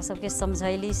गेली ओकरा सबके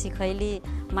समझैली सिखैली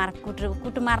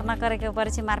कुट मार न करे के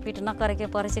परे छै मारपीट न करे के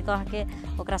परे छै कह के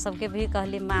ओकरा सबके भी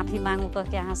कहली माफी मांगू कह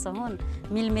के अहाँ सहन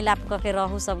मिल मिलाप कह के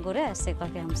रहू सब गोरे से कह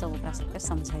के हम सब ओकरा सबके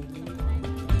समझैली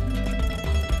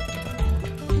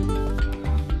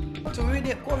During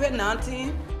the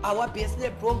COVID-19, our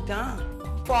business broke down.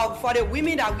 For the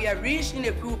women that we have reached in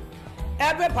the group,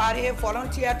 everybody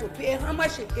volunteered to pay how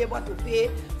much they able to pay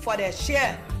for their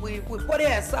share. We put it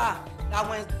aside that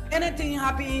when anything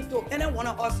happens to any one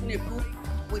of us in the group,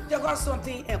 we take out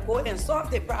something and go and solve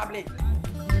the problem.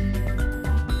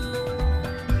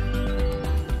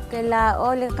 كلا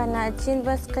أولي قناتين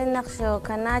بس قنقشو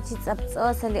قناتي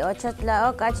تبصوص اللي أوشت لا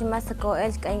أوك أجي مسكو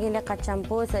إيش كأنجلي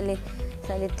قتشامبوس اللي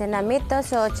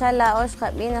tenamitos o chala os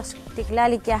kabina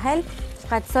tiklali kiahel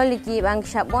qat soli ki bang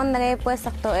shabon re pues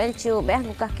sakto el chu beh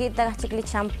bukakita chikli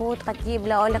shampoo qatib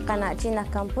la ole qanachina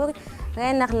kampur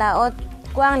re nakla ot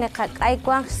kwang le qakai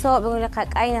kwang so bung le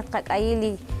qakai na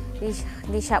qakai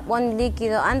li shabon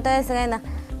líquido antes re na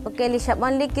porque li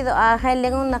shabon líquido a gel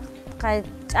le una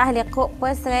qahli qo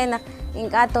pues re na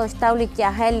ingato stawli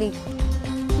kiaheli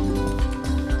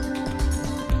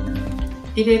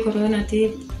ibe corona ti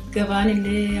Gabaan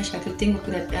illee ashaakaltiin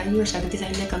gurguradhaayyuu ashaakaltii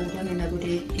isaallee kan gurgurame na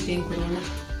godhe dhibeen koronaa.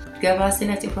 Gabaa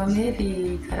sila cufamee fi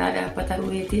karaa dhaabbata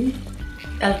ruweetiin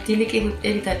dhaltii liqii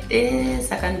buddee bitadhee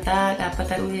sagantaa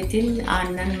dhaabbata ruweetiin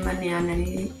aannan manni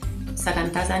aannanii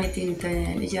sagantaa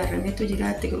isaaniitiin ijaarametu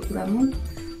jira itti gurguramuun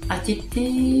achitti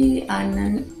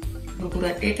aannan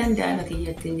gurguradhee tan daa'ima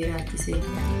kiyyattiin jiraattisee.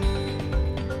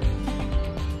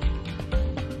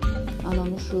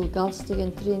 Анан ушу галс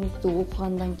деген тренингти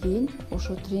окугандан кийин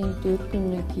ошо тренингти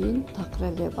өткөндөн кийин такыр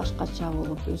эле башкача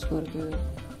болуп өзгөрдү.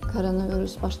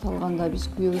 Коронавирус башталганда биз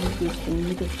күйөөбүздөн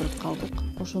үйдө туруп калдык.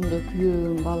 Ошондо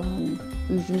күйөөм балам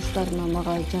үй жумуштарына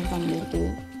мага жардам берди.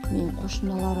 Мен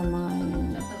кошуналарыма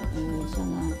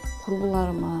жана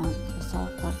курбуларыма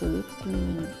сабактарды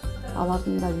өттүм.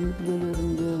 Алардын да үй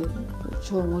бүлөлөрүндө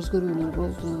чоң өзгөрүүлөр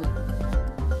болду.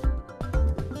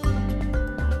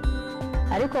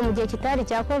 Ariko mu gihe kitari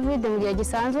cya covid mu gihe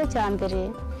gisanzwe cya mbere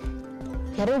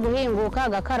yari guhinguka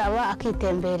agakaraba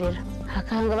akitemberera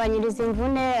hakangabanyiriza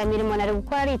imvune imirimo nari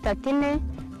gukora ari 3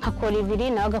 nkakora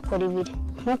ibiri nawe agakora ibiri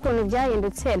nk'ukuntu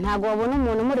byahindutse ntabwo wabona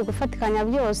umuntu muri gufatikanya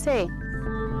byose.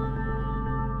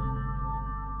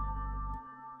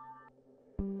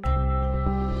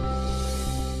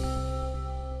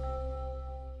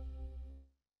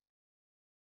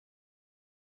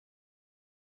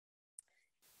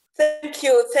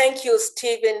 Thank you,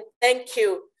 Stephen. Thank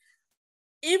you.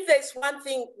 If there's one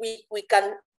thing we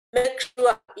can make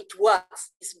sure it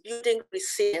works, is building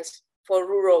resilience for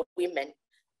rural women.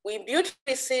 We build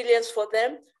resilience for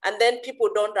them, and then people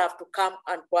don't have to come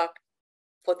and work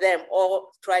for them or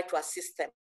try to assist them.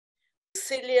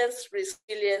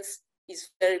 Resilience is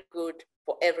very good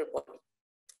for everybody.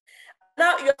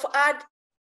 Now you have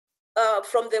heard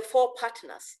from the 4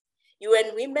 partners,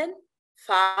 UN Women,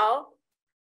 FAO,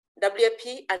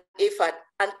 WFP, and IFAD,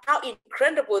 and how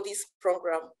incredible this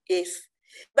program is.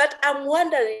 But I'm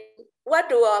wondering, what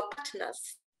do our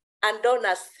partners and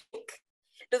donors think?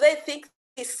 Do they think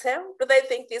the same? Do they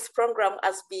think this program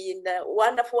has been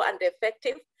wonderful and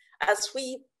effective as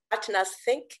we partners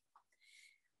think?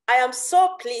 I am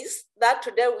so pleased that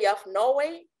today we have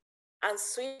Norway and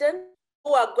Sweden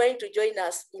who are going to join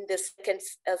us in the second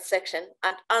section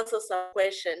and answer some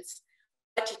questions,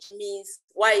 what it means,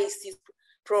 why is this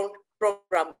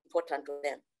program important to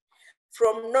them.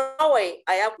 From Norway,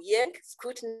 I have Bjørg,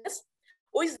 Skotnes,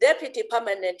 who is Deputy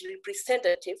Permanent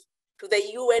Representative to the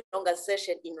UN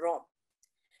organization in Rome.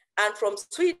 And from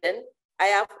Sweden, I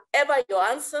have Eva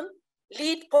Johansson,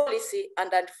 Lead Policy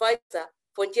and Advisor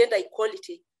for Gender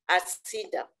Equality at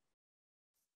Sida.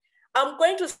 I'm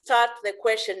going to start the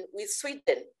question with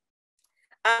Sweden.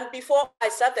 And before I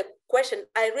start the question,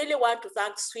 I really want to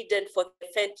thank Sweden for the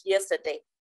event yesterday.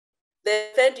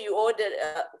 The event you ordered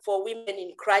for women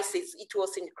in crisis, it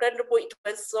was incredible. It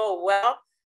went so well.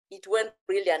 It went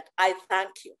brilliant. I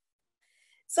thank you.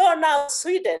 So now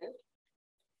Sweden,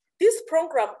 this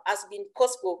program has been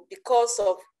possible because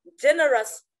of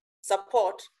generous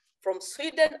support from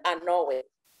Sweden and Norway.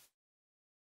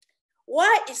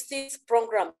 Why is this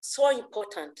program so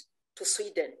important to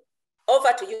Sweden?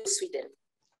 Over to you, Sweden.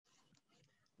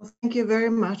 Well, thank you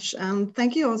very much. And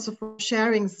thank you also for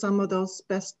sharing some of those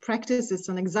best practices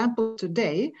and examples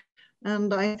today.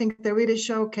 And I think they really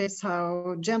showcase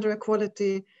how gender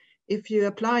equality, if you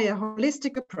apply a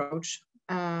holistic approach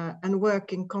and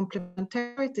work in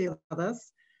complementarity with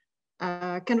others,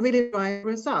 can really drive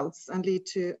results and lead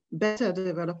to better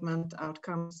development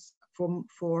outcomes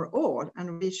for all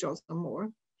and reach also more.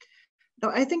 Now,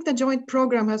 I think the joint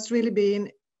program has really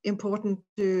been important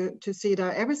to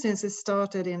Sida ever since it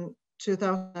started in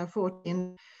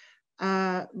 2014.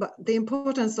 But the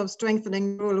importance of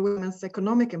strengthening rural women's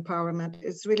economic empowerment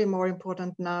is really more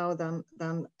important now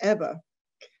than ever.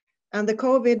 And the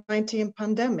COVID-19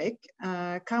 pandemic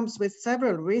comes with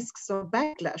several risks or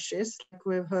backlashes, like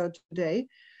we've heard today,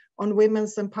 on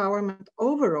women's empowerment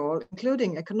overall,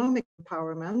 including economic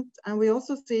empowerment. And we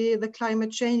also see the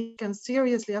climate change can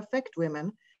seriously affect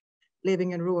women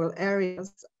living in rural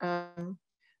areas, and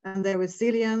their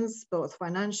resilience, both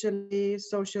financially,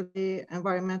 socially,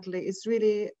 environmentally, is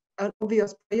really an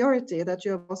obvious priority that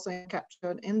you have also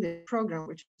captured in the program,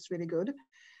 which is really good.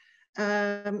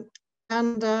 There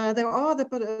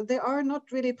are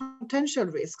not really potential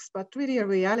risks, but really a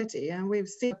reality. And we've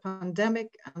seen the pandemic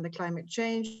and the climate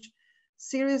change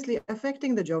seriously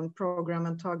affecting the joint program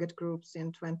and target groups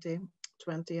in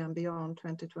 2020 and beyond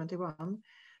 2021.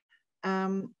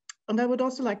 And I would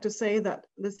also like to say that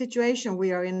the situation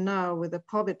we are in now with the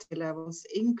poverty levels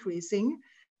increasing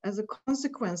as a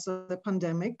consequence of the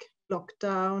pandemic,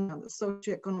 lockdown, and the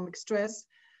socioeconomic stress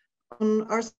on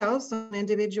ourselves, on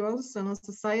individuals, and on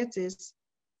societies.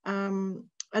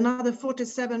 Another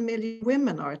 47 million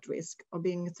women are at risk of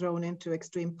being thrown into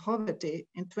extreme poverty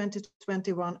in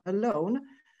 2021 alone.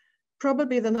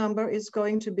 Probably the number is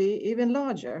going to be even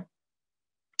larger.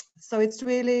 So it's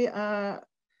really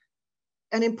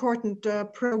an important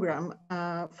program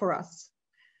for us.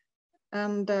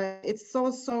 And it's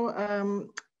also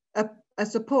a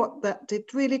support that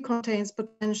it really contains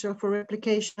potential for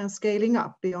replication and scaling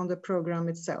up beyond the program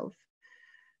itself.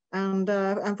 And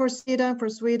for Sida, for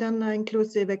Sweden,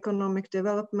 inclusive economic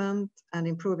development and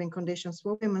improving conditions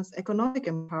for women's economic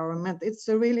empowerment, it's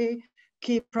a really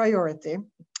key priority.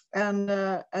 And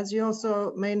as you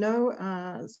also may know,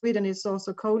 Sweden is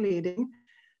also co-leading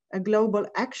a global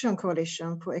action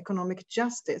coalition for economic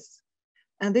justice.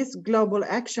 And this global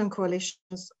action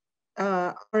coalitions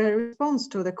are a response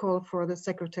to the call for the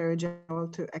Secretary General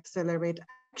to accelerate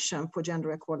action for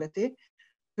gender equality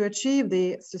to achieve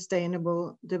the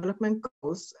Sustainable Development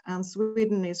Goals. And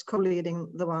Sweden is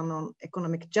co-leading the one on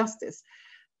economic justice.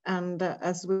 And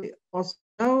as we also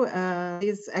know,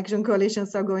 these action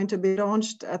coalitions are going to be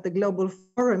launched at the Global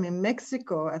Forum in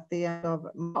Mexico at the end of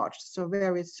March, so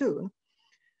very soon.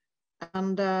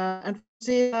 And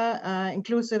Sida,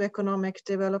 inclusive economic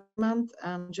development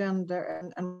and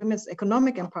gender and women's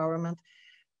economic empowerment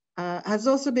has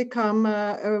also become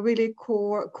a really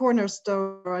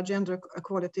cornerstone for our gender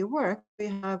equality work. We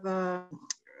have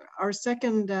our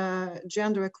second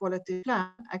gender equality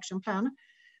action plan.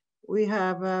 We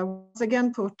have once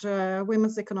again put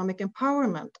women's economic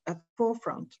empowerment at the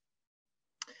forefront.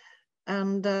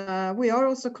 And we are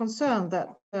also concerned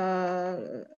that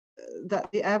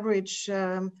the average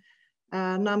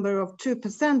number of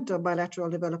 2% of bilateral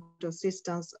development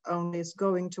assistance only is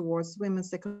going towards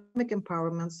women's economic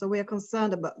empowerment. So we are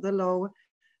concerned about the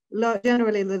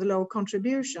generally the low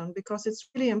contribution, because it's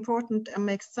really important and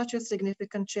makes such a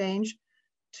significant change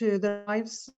to the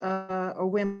lives of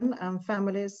women and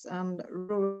families and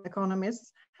rural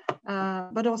economies,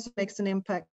 but also makes an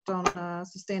impact on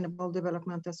sustainable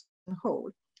development as a whole.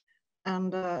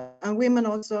 And women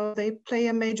also, they play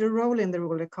a major role in the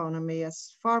rural economy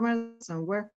as farmers and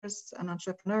workers and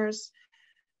entrepreneurs,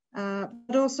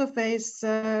 but also face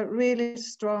really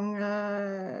strong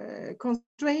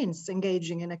constraints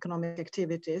engaging in economic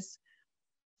activities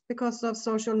because of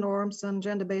social norms and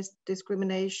gender-based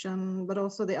discrimination, but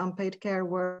also the unpaid care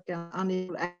work and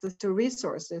unequal access to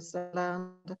resources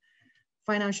and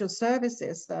financial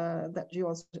services that you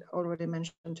also already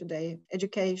mentioned today,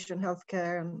 education,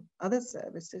 healthcare, and other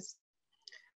services.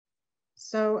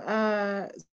 So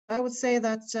I would say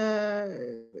that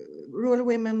rural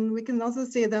women, we can also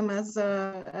see them as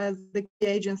the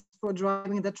agents for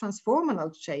driving the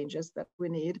transformational changes that we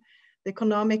need, the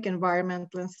economic,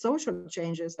 environmental, and social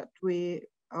changes that we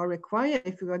are required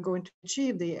if we are going to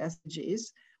achieve the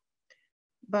SDGs.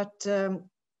 But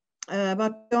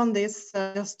beyond this,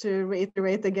 just to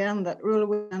reiterate again that rural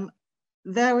women,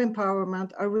 their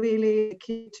empowerment are really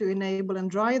key to enable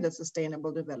and drive the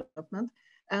sustainable development.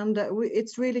 And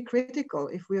it's really critical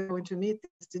if we are going to meet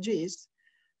the SDGs.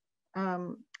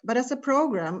 But as a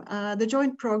program, the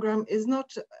joint program is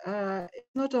not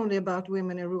only about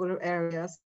women in rural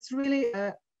areas. It's really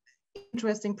an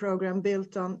interesting program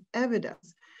built on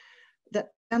evidence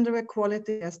that gender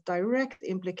equality has direct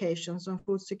implications on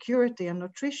food security and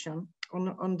nutrition,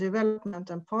 on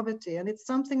development and poverty. And it's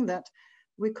something that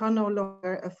we can no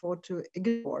longer afford to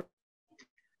ignore.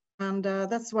 And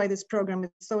that's why this program is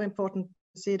so important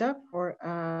to Sida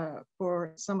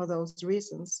for some of those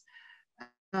reasons.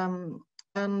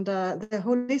 And the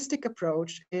holistic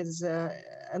approach is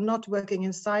not working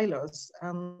in silos.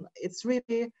 It's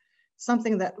really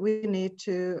something that we need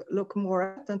to look more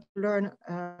at and to learn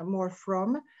more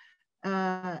from.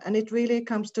 And it really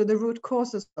comes to the root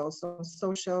causes also,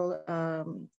 social,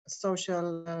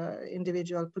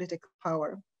 individual political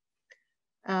power.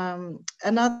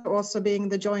 Another also being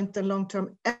the joint and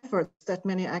long-term efforts that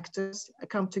many actors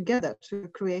come together to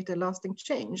create a lasting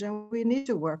change. And we need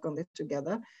to work on this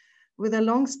together with a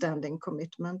long-standing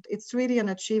commitment. It's really an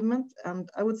achievement, and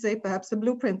I would say perhaps a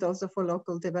blueprint also for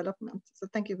local development. So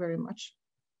thank you very much.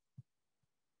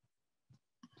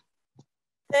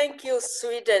 Thank you,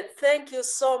 Sweden. Thank you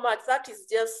so much. That is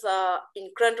just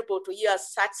incredible to hear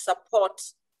such support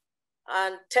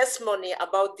and testimony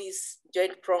about this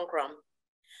joint program.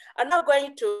 I'm now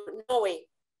going to Norway.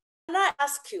 Can I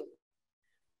ask you,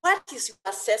 what is your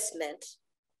assessment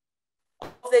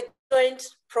of the joint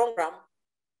program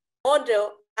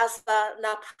model as an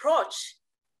approach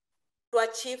to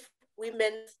achieve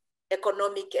women's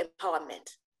economic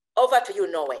empowerment? Over to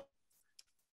you, Norway.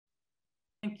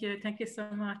 Thank you so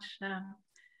much.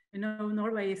 You know,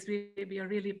 Norway is we are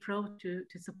really proud to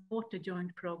support the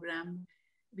joint program.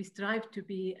 We strive to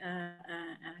be a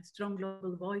strong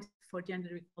global voice for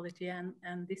gender equality,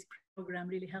 and this program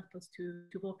really helps us to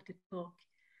walk the talk.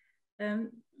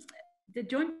 The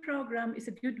joint program is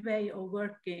a good way of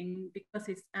working because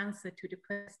it's answer to the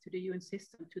quest to the UN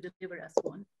system to deliver as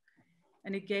one.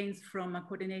 And it gains from a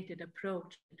coordinated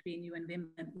approach between UN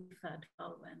Women, IFAD,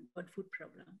 FAO, and World Food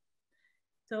Program.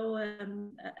 So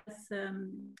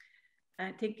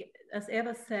I think, as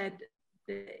Eva said,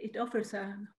 it offers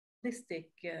a holistic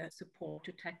support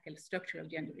to tackle structural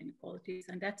gender inequalities,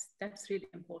 and that's really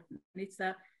important. And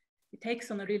it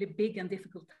takes on a really big and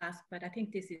difficult task, but I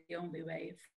think this is the only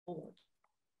way forward.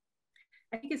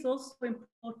 I think it's also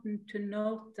important to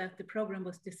note that the program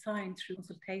was designed through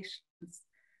consultations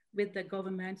with the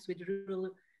governments, with rural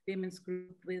women's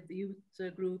groups, with youth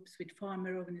groups, with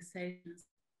farmer organizations,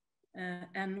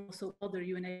 and also other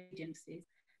UN agencies.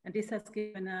 And this has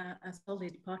given a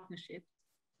solid partnership.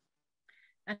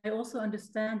 And I also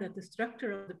understand that the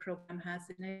structure of the program has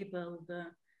enabled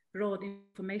broad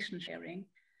information sharing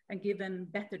and given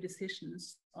better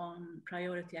decisions on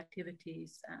priority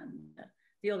activities and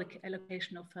the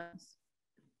allocation of funds.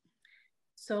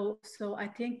 So I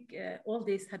think all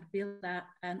this had built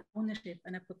an ownership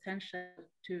and a potential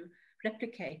to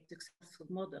replicate the successful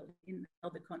model in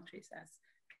other countries, as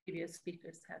previous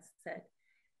speakers have said.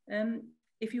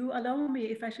 If you allow me,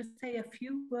 if I should say a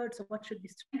few words of what should be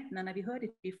strengthened, and I've heard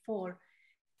it before,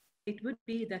 it would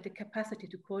be that the capacity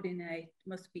to coordinate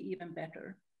must be even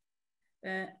better.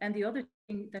 And the other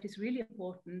thing that is really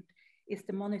important is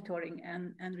the monitoring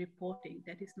and reporting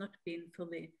that is not been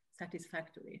fully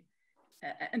satisfactory.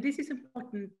 And this is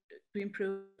important to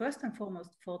improve first and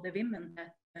foremost for the women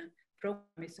that the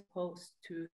program is supposed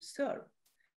to serve.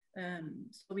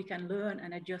 So we can learn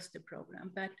and adjust the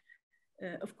program. But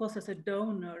of course, as a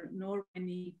donor, Norway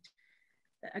needs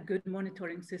a good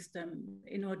monitoring system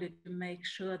in order to make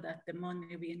sure that the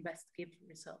money we invest gives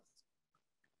results.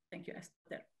 Thank you,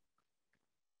 Esther.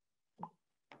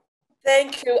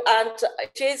 Thank you. And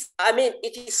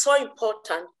it is so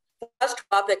important for us to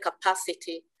have the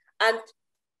capacity and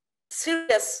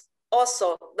serious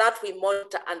also that we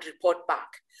monitor and report back.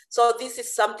 So this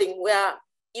is something where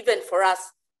even for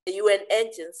us, the UN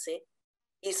agency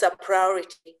is a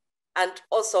priority. And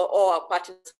also all our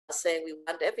partners are saying we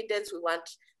want evidence, we want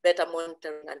better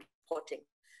monitoring and reporting.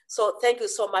 So thank you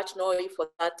so much, Norway, for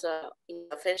that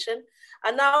intervention.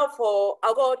 And now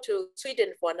I'll go to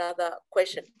Sweden for another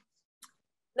question.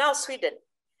 Now, Sweden,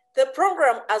 the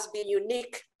program has been a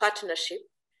unique partnership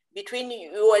between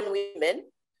UN Women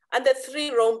and the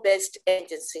 3 Rome-based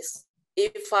agencies,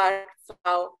 IFAD,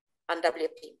 FAO, and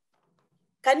WFP.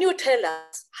 Can you tell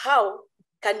us how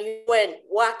can UN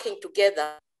working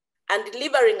together and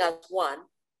delivering as one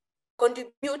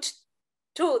contribute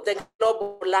to the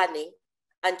global learning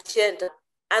and gender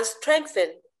and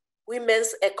strengthen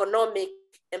women's economic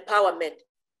empowerment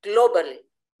globally?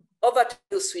 Over to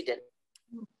you, Sweden.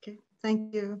 Okay,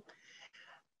 thank you.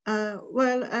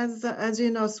 Well, as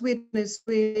you know, Sweden is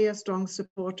really a strong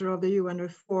supporter of the UN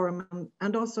reform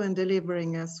and also in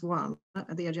delivering as one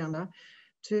the agenda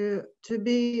to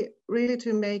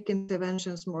make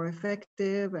interventions more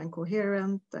effective and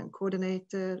coherent and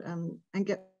coordinated and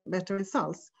get better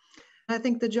results. I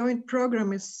think the joint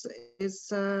program is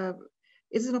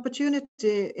an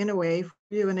opportunity in a way for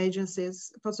UN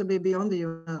agencies, possibly beyond the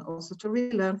UN also, to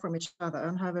really learn from each other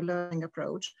and have a learning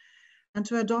approach and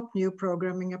to adopt new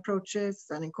programming approaches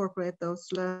and incorporate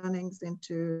those learnings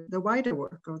into the wider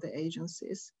work of the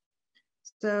agencies.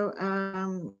 So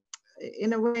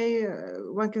in a way,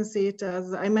 one can see it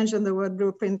as, I mentioned the word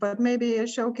blueprint, but maybe a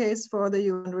showcase for the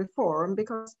UN reform,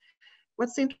 because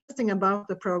what's interesting about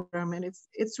the program, and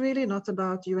it's really not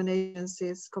about UN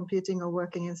agencies competing or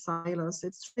working in silos.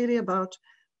 It's really about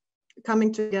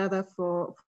coming together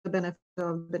for the benefit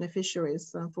of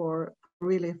beneficiaries and for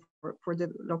the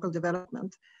local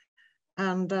development.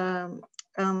 And in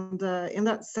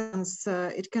that sense,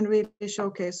 it can really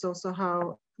showcase also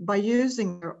how, by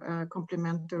using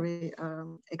complementary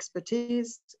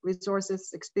expertise,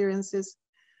 resources, experiences,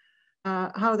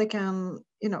 how they can,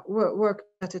 work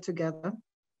better together.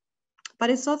 But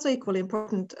it's also equally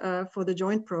important for the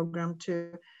joint program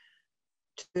to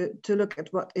look at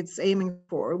what it's aiming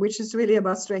for, which is really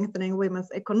about strengthening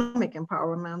women's economic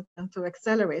empowerment and to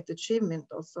accelerate achievement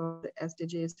also the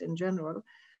SDGs in general.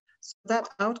 So that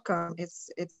outcome it's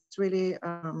really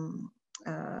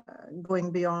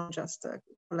going beyond just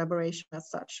collaboration as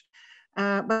such.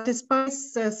 But despite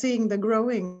seeing the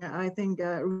growing, I think,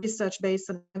 research-based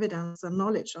evidence and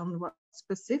knowledge on what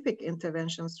specific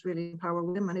interventions really empower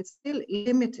women, it's still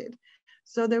limited.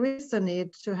 So there is a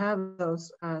need to have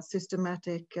those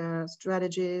systematic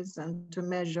strategies and to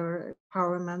measure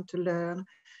empowerment, to learn,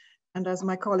 and as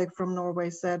my colleague from Norway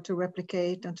said, to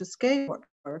replicate and to scale what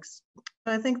works.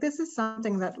 I think this is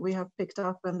something that we have picked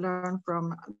up and learned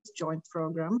from this joint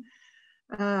program,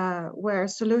 where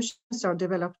solutions are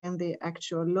developed in the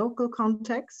actual local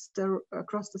context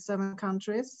across the 7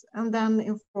 countries, and then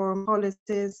inform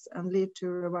policies and lead to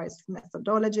revised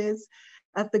methodologies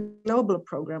at the global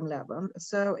program level.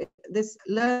 So this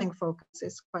learning focus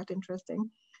is quite interesting.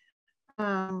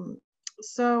 It's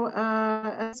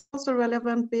also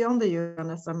relevant beyond the UN,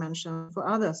 as I mentioned, for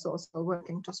others also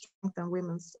working to strengthen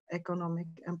women's economic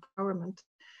empowerment.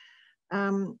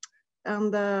 So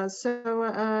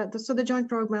the joint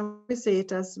program, we see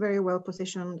it as very well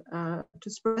positioned to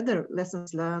spread the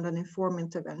lessons learned and inform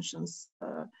interventions,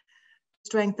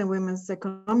 strengthen women's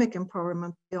economic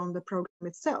empowerment beyond the program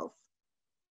itself.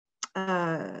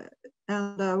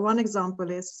 And one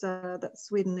example is that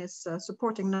Sweden is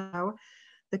supporting now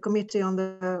the Committee on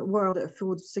the World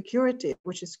Food Security,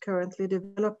 which is currently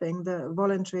developing the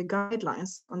voluntary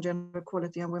guidelines on gender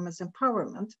equality and women's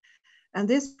empowerment. And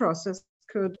this process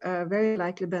could very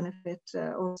likely benefit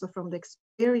also from the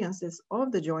experiences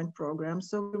of the joint program.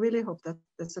 So we really hope that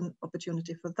there's an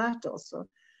opportunity for that also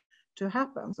to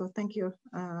happen. So thank you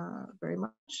very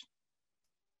much.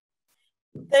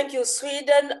 Thank you,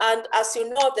 Sweden. And as you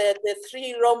know, the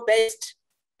three Rome-based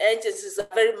agencies are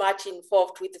very much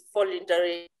involved with the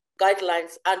voluntary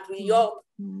guidelines. And we hope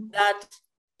that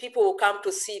people will come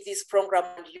to see this program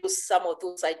and use some of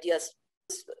those ideas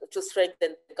to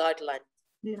strengthen the guidelines.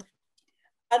 Yeah.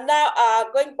 And now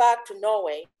going back to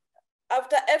Norway,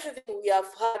 after everything we have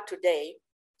heard today,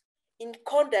 in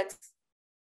context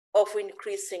of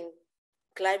increasing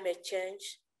climate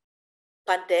change,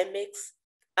 pandemics,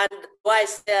 and why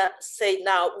I say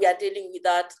now we are dealing with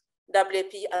that,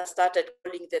 WFP has started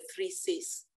calling the 3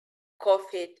 Cs: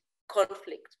 COVID,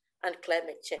 conflict, and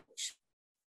climate change.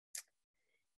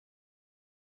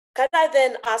 Can I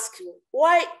then ask you,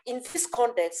 why in this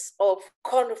context of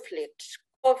conflict,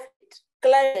 COVID,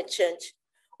 climate change,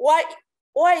 why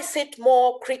is it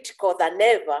more critical than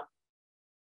ever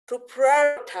to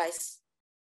prioritize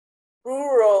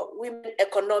rural women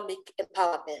economic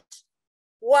empowerment?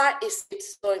 Why is it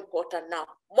so important now,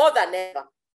 more than ever?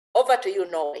 Over to you,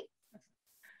 Norway.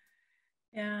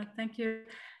 Yeah, thank you.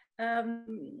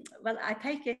 Well, I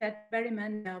take it that very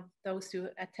many of those who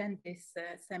attend this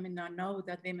seminar know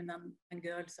that women and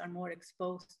girls are more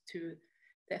exposed to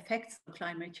the effects of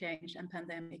climate change and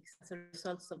pandemics as a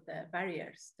result of the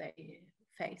barriers they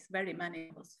face, very many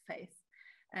of us face.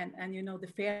 And you know, the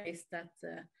fear is that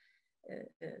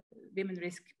women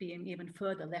risk being even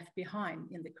further left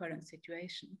behind in the current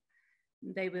situation.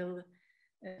 They will,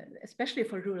 especially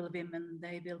for rural women,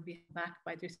 they will be backed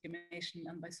by discrimination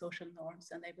and by social norms,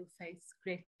 and they will face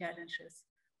great challenges: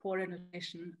 poor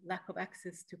nutrition, lack of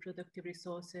access to productive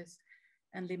resources,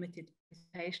 and limited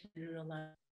participation in rural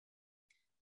life.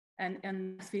 And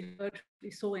as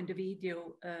we saw in the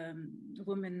video,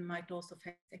 women might also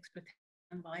face exploitation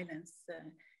and violence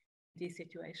in this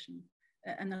situation.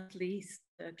 And not least,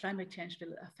 climate change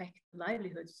will affect the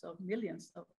livelihoods of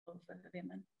millions of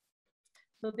women.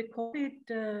 So the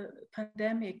COVID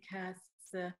pandemic has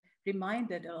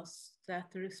reminded us that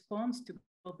the response to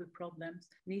global problems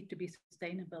need to be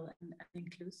sustainable and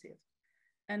inclusive.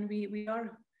 And we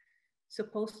are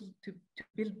supposed to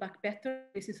build back better.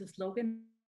 This is a slogan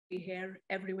we hear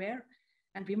everywhere.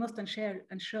 And we must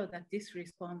ensure that this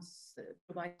response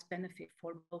provides benefit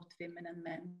for both women and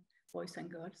men, boys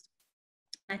and girls.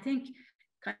 I think,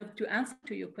 kind of to answer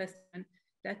to your question,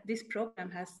 that this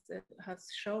program has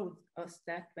showed us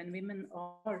that when women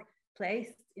are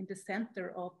placed in the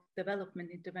center of development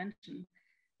intervention,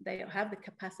 they have the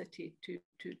capacity to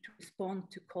respond,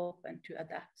 to cope, and to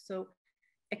adapt. So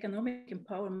economic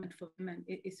empowerment for women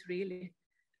is really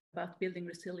about building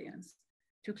resilience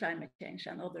to climate change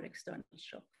and other external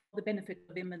shocks, for the benefit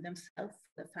of women themselves,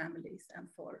 their families, and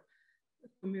for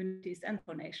communities and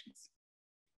for nations.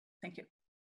 Thank you.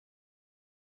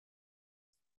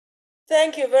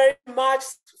 Thank you very much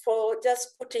for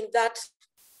just putting that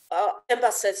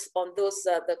emphasis on those,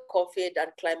 the COVID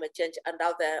and climate change and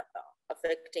how they're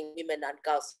affecting women and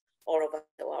girls all over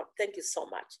the world. Thank you so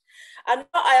much. And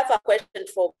now I have a question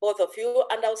for both of you,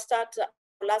 and I'll start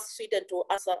last Sweden to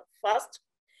answer first.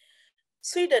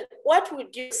 Sweden, what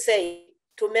would you say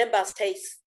to member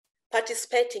states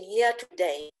participating here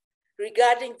today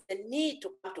regarding the need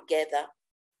to come together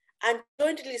and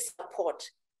jointly support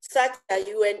such a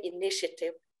UN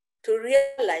initiative to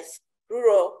realize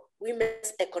rural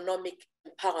women's economic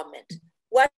empowerment?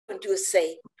 What would you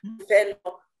say to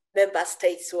fellow member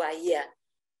states who are here?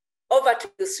 Over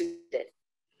to you, Sweden.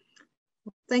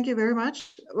 Thank you very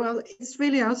much. Well, it's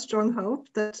really our strong hope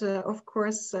that, of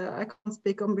course, I can't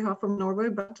speak on behalf of Norway,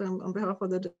 but on behalf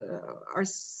of our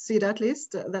Sida at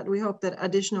least, that we hope that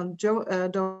additional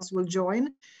donors will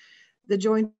join the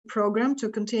joint program to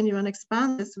continue and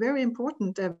expand this very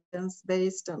important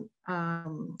evidence-based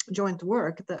joint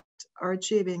work that are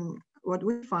achieving what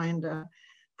we find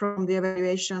from the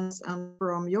evaluations and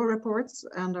from your reports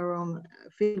and our own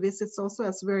field visits also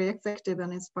as very effective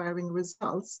and inspiring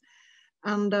results.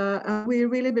 And we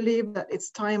really believe that it's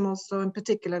time also, and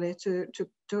particularly to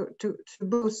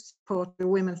boost support for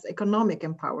women's economic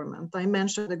empowerment. I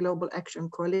mentioned the Global Action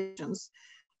Coalitions,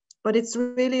 but it's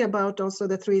really about also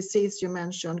the 3 Cs you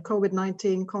mentioned: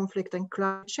 COVID-19, conflict, and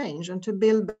climate change, and to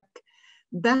build back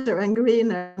better and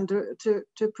greener, and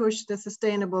to push the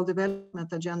sustainable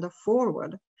development agenda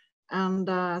forward. And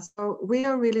so we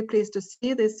are really pleased to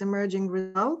see these emerging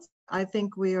results. I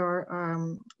think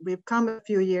we've come a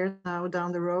few years now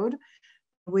down the road.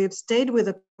 We've stayed with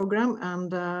the program,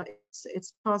 and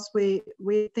it's because we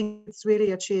think it's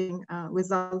really achieving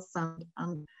results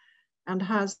and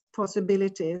has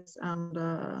possibilities and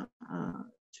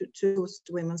to boost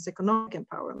women's economic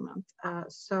empowerment.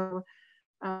 So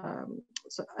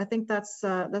I think that's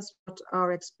what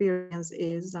our experience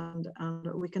is, and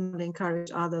we can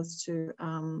encourage others to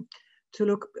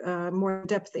look more in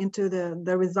depth into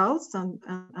the results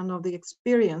and of the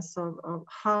experience of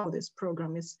how this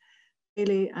program is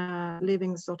really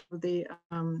living sort of the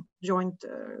joint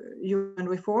UN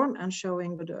reform and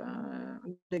showing good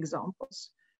examples.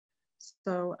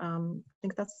 So I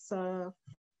think that's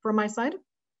from my side.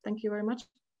 Thank you very much.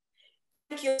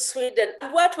 Thank you, Sweden.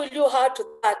 What will you add to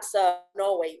that,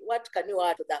 Norway? What can you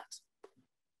add to that?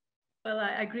 Well,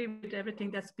 I agree with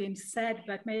everything that's been said,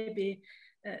 but maybe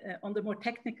on the more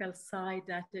technical side,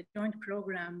 that the joint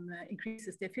program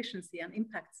increases the efficiency and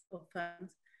impacts of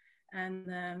funds. And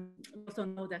also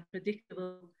know that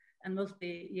predictable and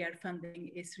multi-year funding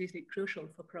is really crucial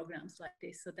for programs like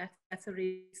this. So that's a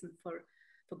reason for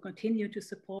continue to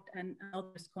support and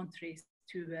other countries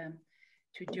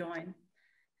to join.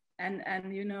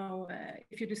 And you know,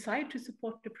 if you decide to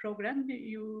support the program,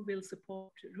 you will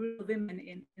support rural women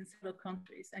in several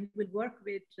countries, and you will work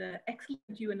with excellent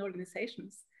UN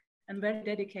organizations and very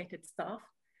dedicated staff.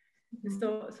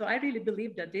 Mm-hmm. So I really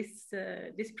believe that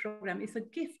this program is a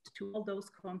gift to all those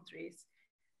countries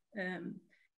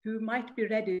who might be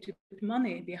ready to put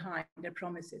money behind their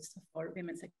promises for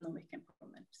women's economic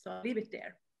empowerment. So I'll leave it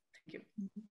there. Thank you.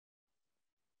 Mm-hmm.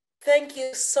 Thank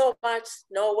you so much,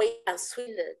 Norway and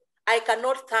Sweden. I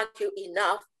cannot thank you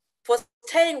enough for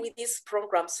staying with this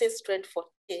program since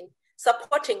 2014,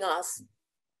 supporting us,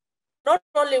 not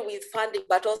only with funding,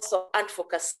 but also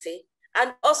advocacy,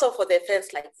 and also for the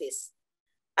events like this.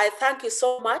 I thank you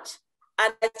so much.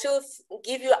 And I still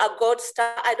give you a gold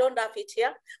star. I don't have it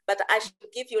here, but I should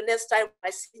give you next time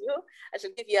I see you, I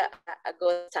should give you a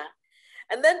gold star.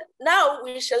 And then now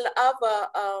we shall have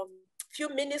a few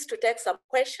minutes to take some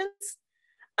questions.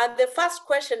 And the first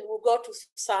question will go to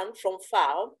Susan from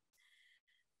FAO.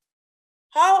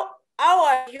 How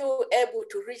are you able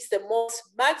to reach the most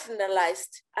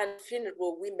marginalized and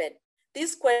vulnerable women?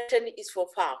 This question is for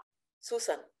FAO.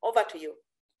 Susan, over to you.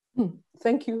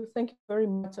 Thank you very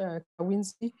much,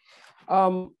 Kawinzi.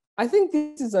 I think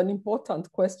this is an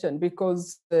important question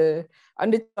because,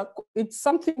 and it's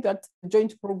something that the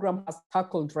joint program has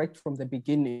tackled right from the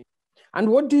beginning. And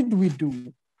what did we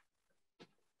do?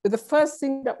 The first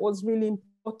thing that was really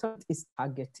important is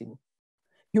targeting.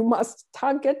 You must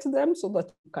target them so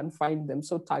that you can find them.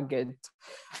 So target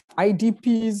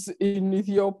IDPs in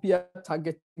Ethiopia,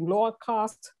 targeting lower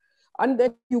caste, and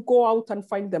then you go out and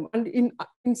find them. And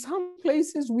in some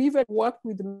places, we even work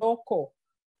with the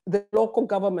local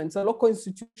governments and local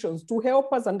institutions to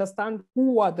help us understand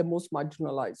who are the most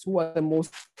marginalized, who are the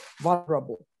most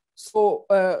vulnerable. So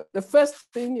the first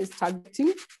thing is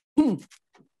targeting.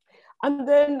 And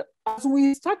then as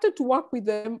we started to work with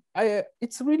them,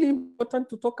 it's really important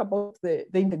to talk about the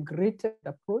integrated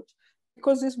approach,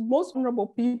 because these most vulnerable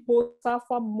people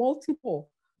suffer multiple,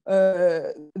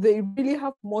 they really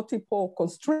have multiple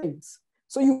constraints.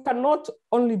 So you cannot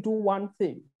only do one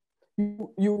thing.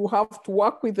 You have to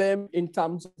work with them in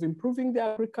terms of improving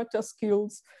their agriculture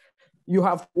skills. You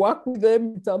have to work with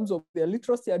them in terms of their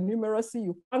literacy and numeracy.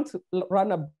 You can't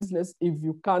run a business if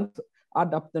you can't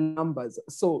add up the numbers.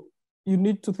 So you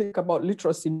need to think about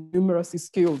literacy, numeracy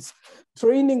skills,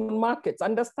 training on markets,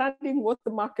 understanding what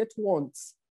the market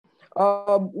wants.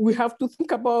 We have to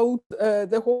think about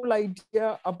the whole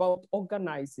idea about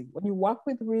organizing. When you work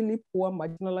with really poor,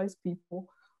 marginalized people,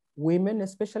 women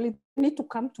especially, they need to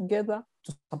come together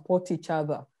to support each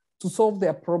other, to solve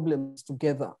their problems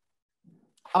together.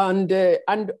 And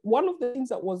one of the things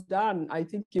that was done, I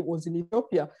think it was in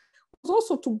Ethiopia, was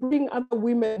also to bring other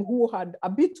women who had a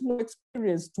bit more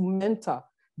experience to mentor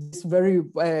these very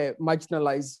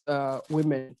marginalized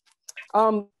women.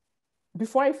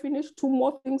 Before I finish, two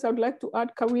more things I'd like to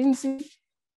add, Kawinzi.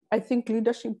 I think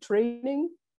leadership training,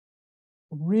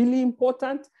 really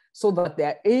important, so that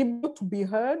they're able to be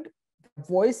heard, their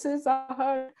voices are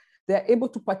heard, they're able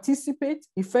to participate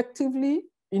effectively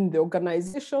in the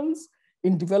organizations,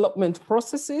 in development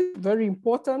processes, very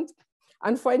important.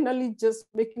 And finally, just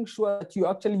making sure that you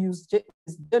actually use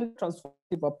gender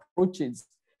transformative approaches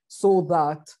so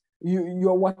that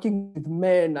you're working with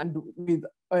men and with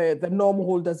the norm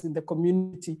holders in the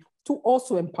community to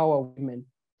also empower women.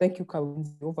 Thank you,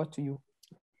 Kawinzi. Over to you.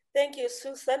 Thank you,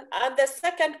 Susan. And the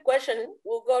second question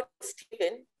will go to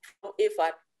Stephen from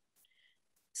IFAD.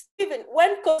 Stephen,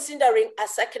 when considering a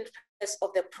second phase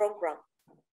of the program,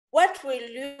 what will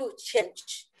you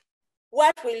change?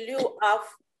 What will you have,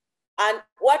 and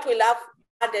what will have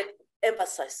added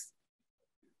emphasis?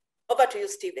 Over to you,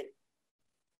 Stephen.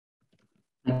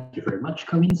 Thank you very much,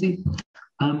 Kawinzi.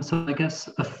 So I guess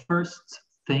a first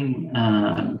thing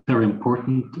very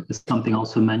important is something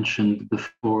also mentioned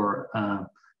before.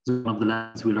 One of the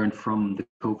lessons we learned from the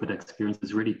COVID experience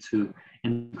is really to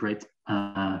integrate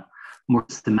more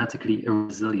systematically a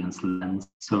resilience lens,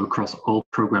 so across all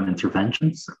program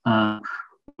interventions,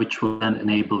 which will then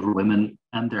enable women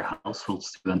and their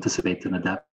households to anticipate and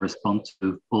adapt, respond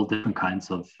to all different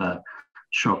kinds of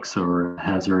shocks or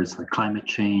hazards like climate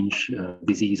change,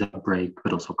 disease outbreak,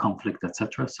 but also conflict,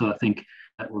 etc. So I think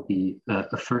that will be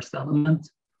a first element.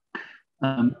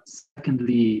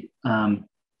 Secondly,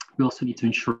 we also need to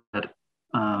ensure that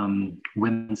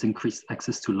women's increased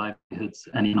access to livelihoods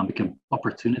and economic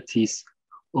opportunities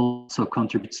also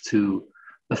contributes to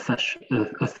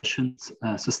efficient,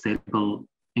 sustainable,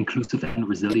 inclusive and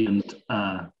resilient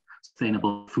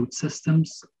sustainable food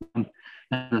systems. And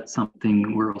that's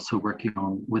something we're also working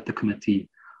on with the Committee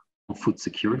on Food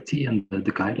Security and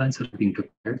the guidelines that are being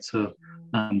prepared. So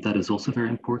that is also very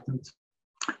important.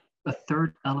 A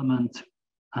third element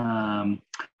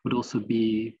would also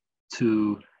be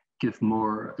to give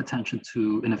more attention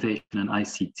to innovation and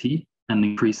ICT and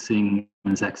increasing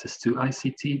women's access to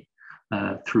ICT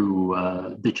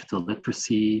through digital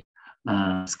literacy,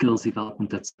 skills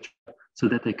development, etc., so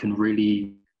that they can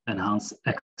really enhance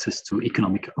access to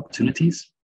economic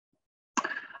opportunities.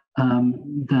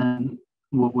 Then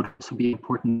what would also be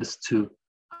important is to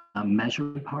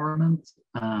measure empowerment.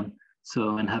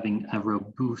 And having a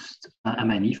robust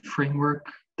M&E framework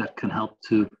that can help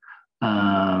to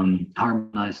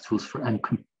harmonize tools for and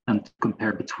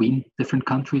compare between different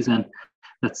countries. And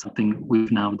that's something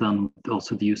we've now done with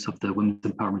also the use of the Women's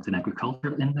Empowerment in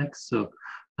Agriculture Index. So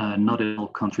not in all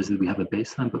countries that we have a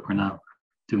baseline, but we're now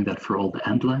doing that for all the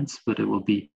end lines. But it will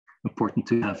be important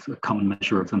to have a common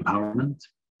measure of empowerment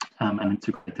and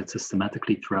integrate it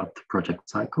systematically throughout the project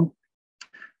cycle.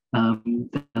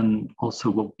 Then also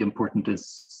what will be important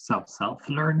is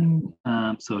self-learning,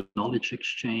 so knowledge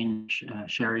exchange,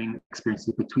 sharing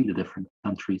experiences between the different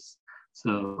countries.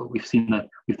 So we've seen that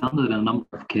we've done that in a number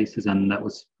of cases, and that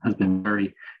has been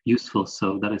very useful.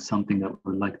 So that is something that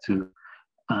we'd like to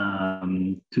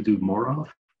do more of.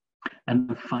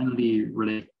 And finally,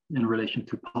 in relation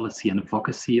to policy and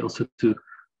advocacy, also to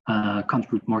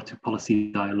contribute more to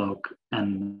policy dialogue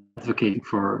and advocating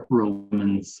for rural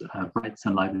women's rights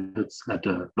and livelihoods at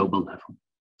a global level.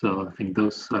 So I think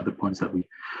those are the points that we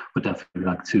would definitely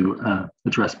like to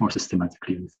address more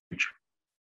systematically in the future.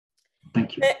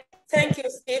 Thank you. Thank you,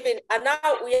 Stephen. And now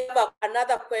we have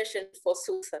another question for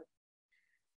Susan.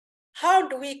 How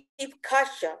do we keep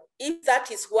culture, if that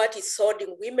is what is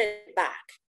holding women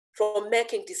back from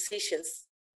making decisions,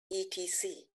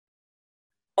 etc.?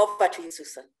 Over to you,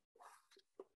 Susan.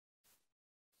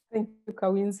 Thank you,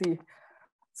 Kawinzi.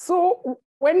 So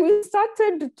when we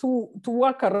started to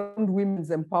work around women's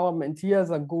empowerment years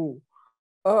ago,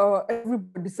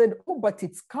 everybody said, oh, but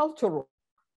it's cultural.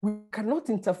 We cannot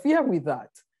interfere with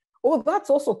that. Oh, that's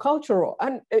also cultural.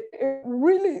 And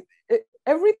really,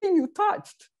 everything you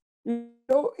touched,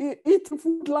 eating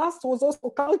food last was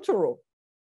also cultural.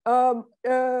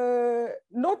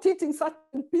 Not eating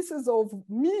certain pieces of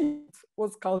meat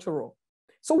was cultural.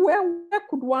 So where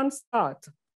could one start?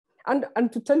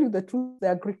 And to tell you the truth, the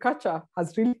agriculture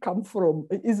has really come from,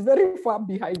 is very far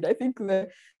behind. I think the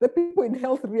people in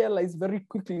health realize very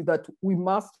quickly that we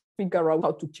must figure out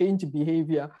how to change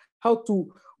behavior,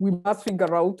 we must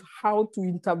figure out how to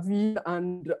intervene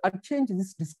and change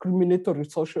these discriminatory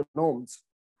social norms.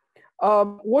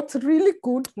 What's really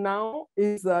good now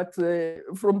is that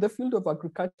from the field of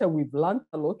agriculture, we've learned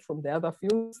a lot from the other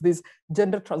fields, these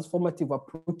gender transformative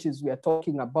approaches we are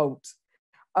talking about.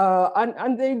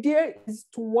 And the idea is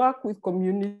to work with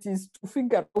communities to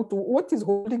figure out what is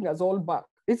holding us all back.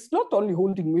 It's not only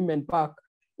holding women back.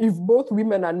 If both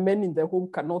women and men in the home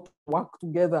cannot work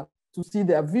together to see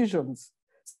their visions,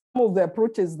 some of the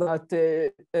approaches that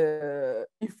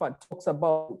IFAD talks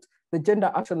about, the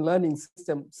gender action learning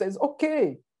system, says,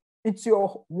 okay, it's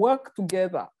your work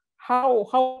together.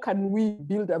 How can we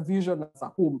build a vision as a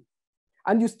home?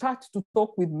 And you start to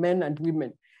talk with men and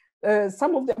women.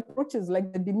 Some of the approaches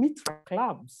like the Dimitra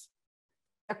clubs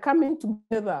are coming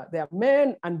together. They are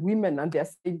men and women, and they're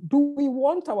saying, do we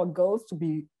want our girls to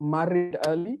be married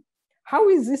early? How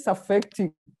is this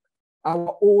affecting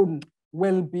our own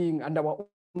well-being and our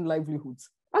own livelihoods?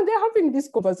 And they're having these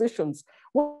conversations.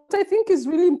 What I think is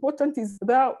really important is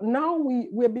that now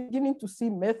we're beginning to see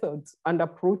methods and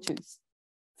approaches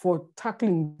for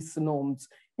tackling these norms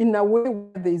in a way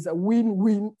where there is a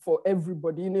win-win for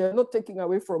everybody. You're not taking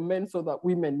away from men so that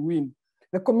women win.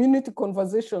 The community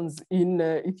conversations in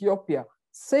Ethiopia,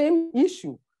 same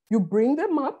issue. You bring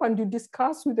them up and you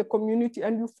discuss with the community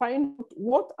and you find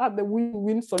what are the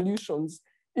win-win solutions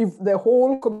if the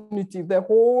whole community,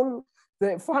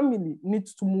 the family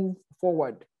needs to move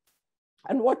forward.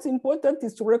 And what's important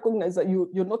is to recognize that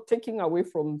you're not taking away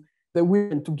from the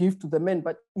women to give to the men,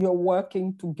 but you're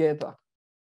working together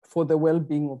for the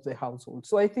well-being of the household.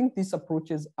 So I think these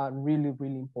approaches are really,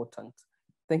 really important.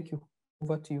 Thank you.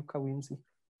 Over to you, Kawinzi.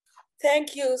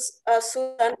 Thank you,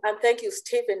 Susan, and thank you,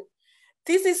 Stephen.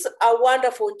 This is a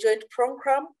wonderful joint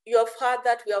program. You have heard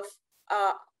that we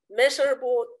have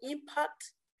measurable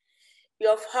impact. You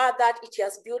have heard that it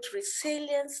has built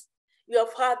resilience. You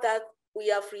have heard that we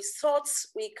have resources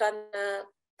we can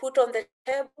put on the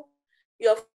table. You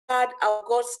have heard our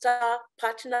Gold Star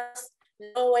partners,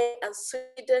 Norway and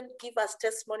Sweden, give us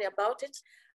testimony about it.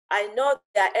 I know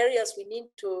there are areas we need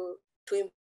to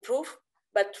improve,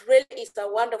 but really it's a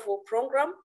wonderful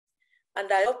program.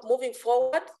 And I hope moving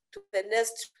forward to the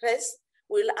next phase,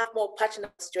 we'll have more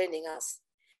partners joining us.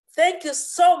 Thank you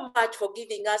so much for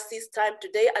giving us this time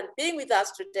today and being with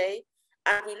us today.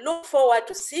 And we look forward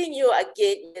to seeing you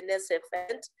again in the next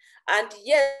event. And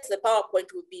yes, the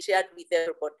PowerPoint will be shared with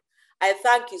everybody. I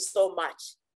thank you so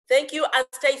much. Thank you and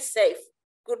stay safe.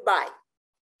 Goodbye.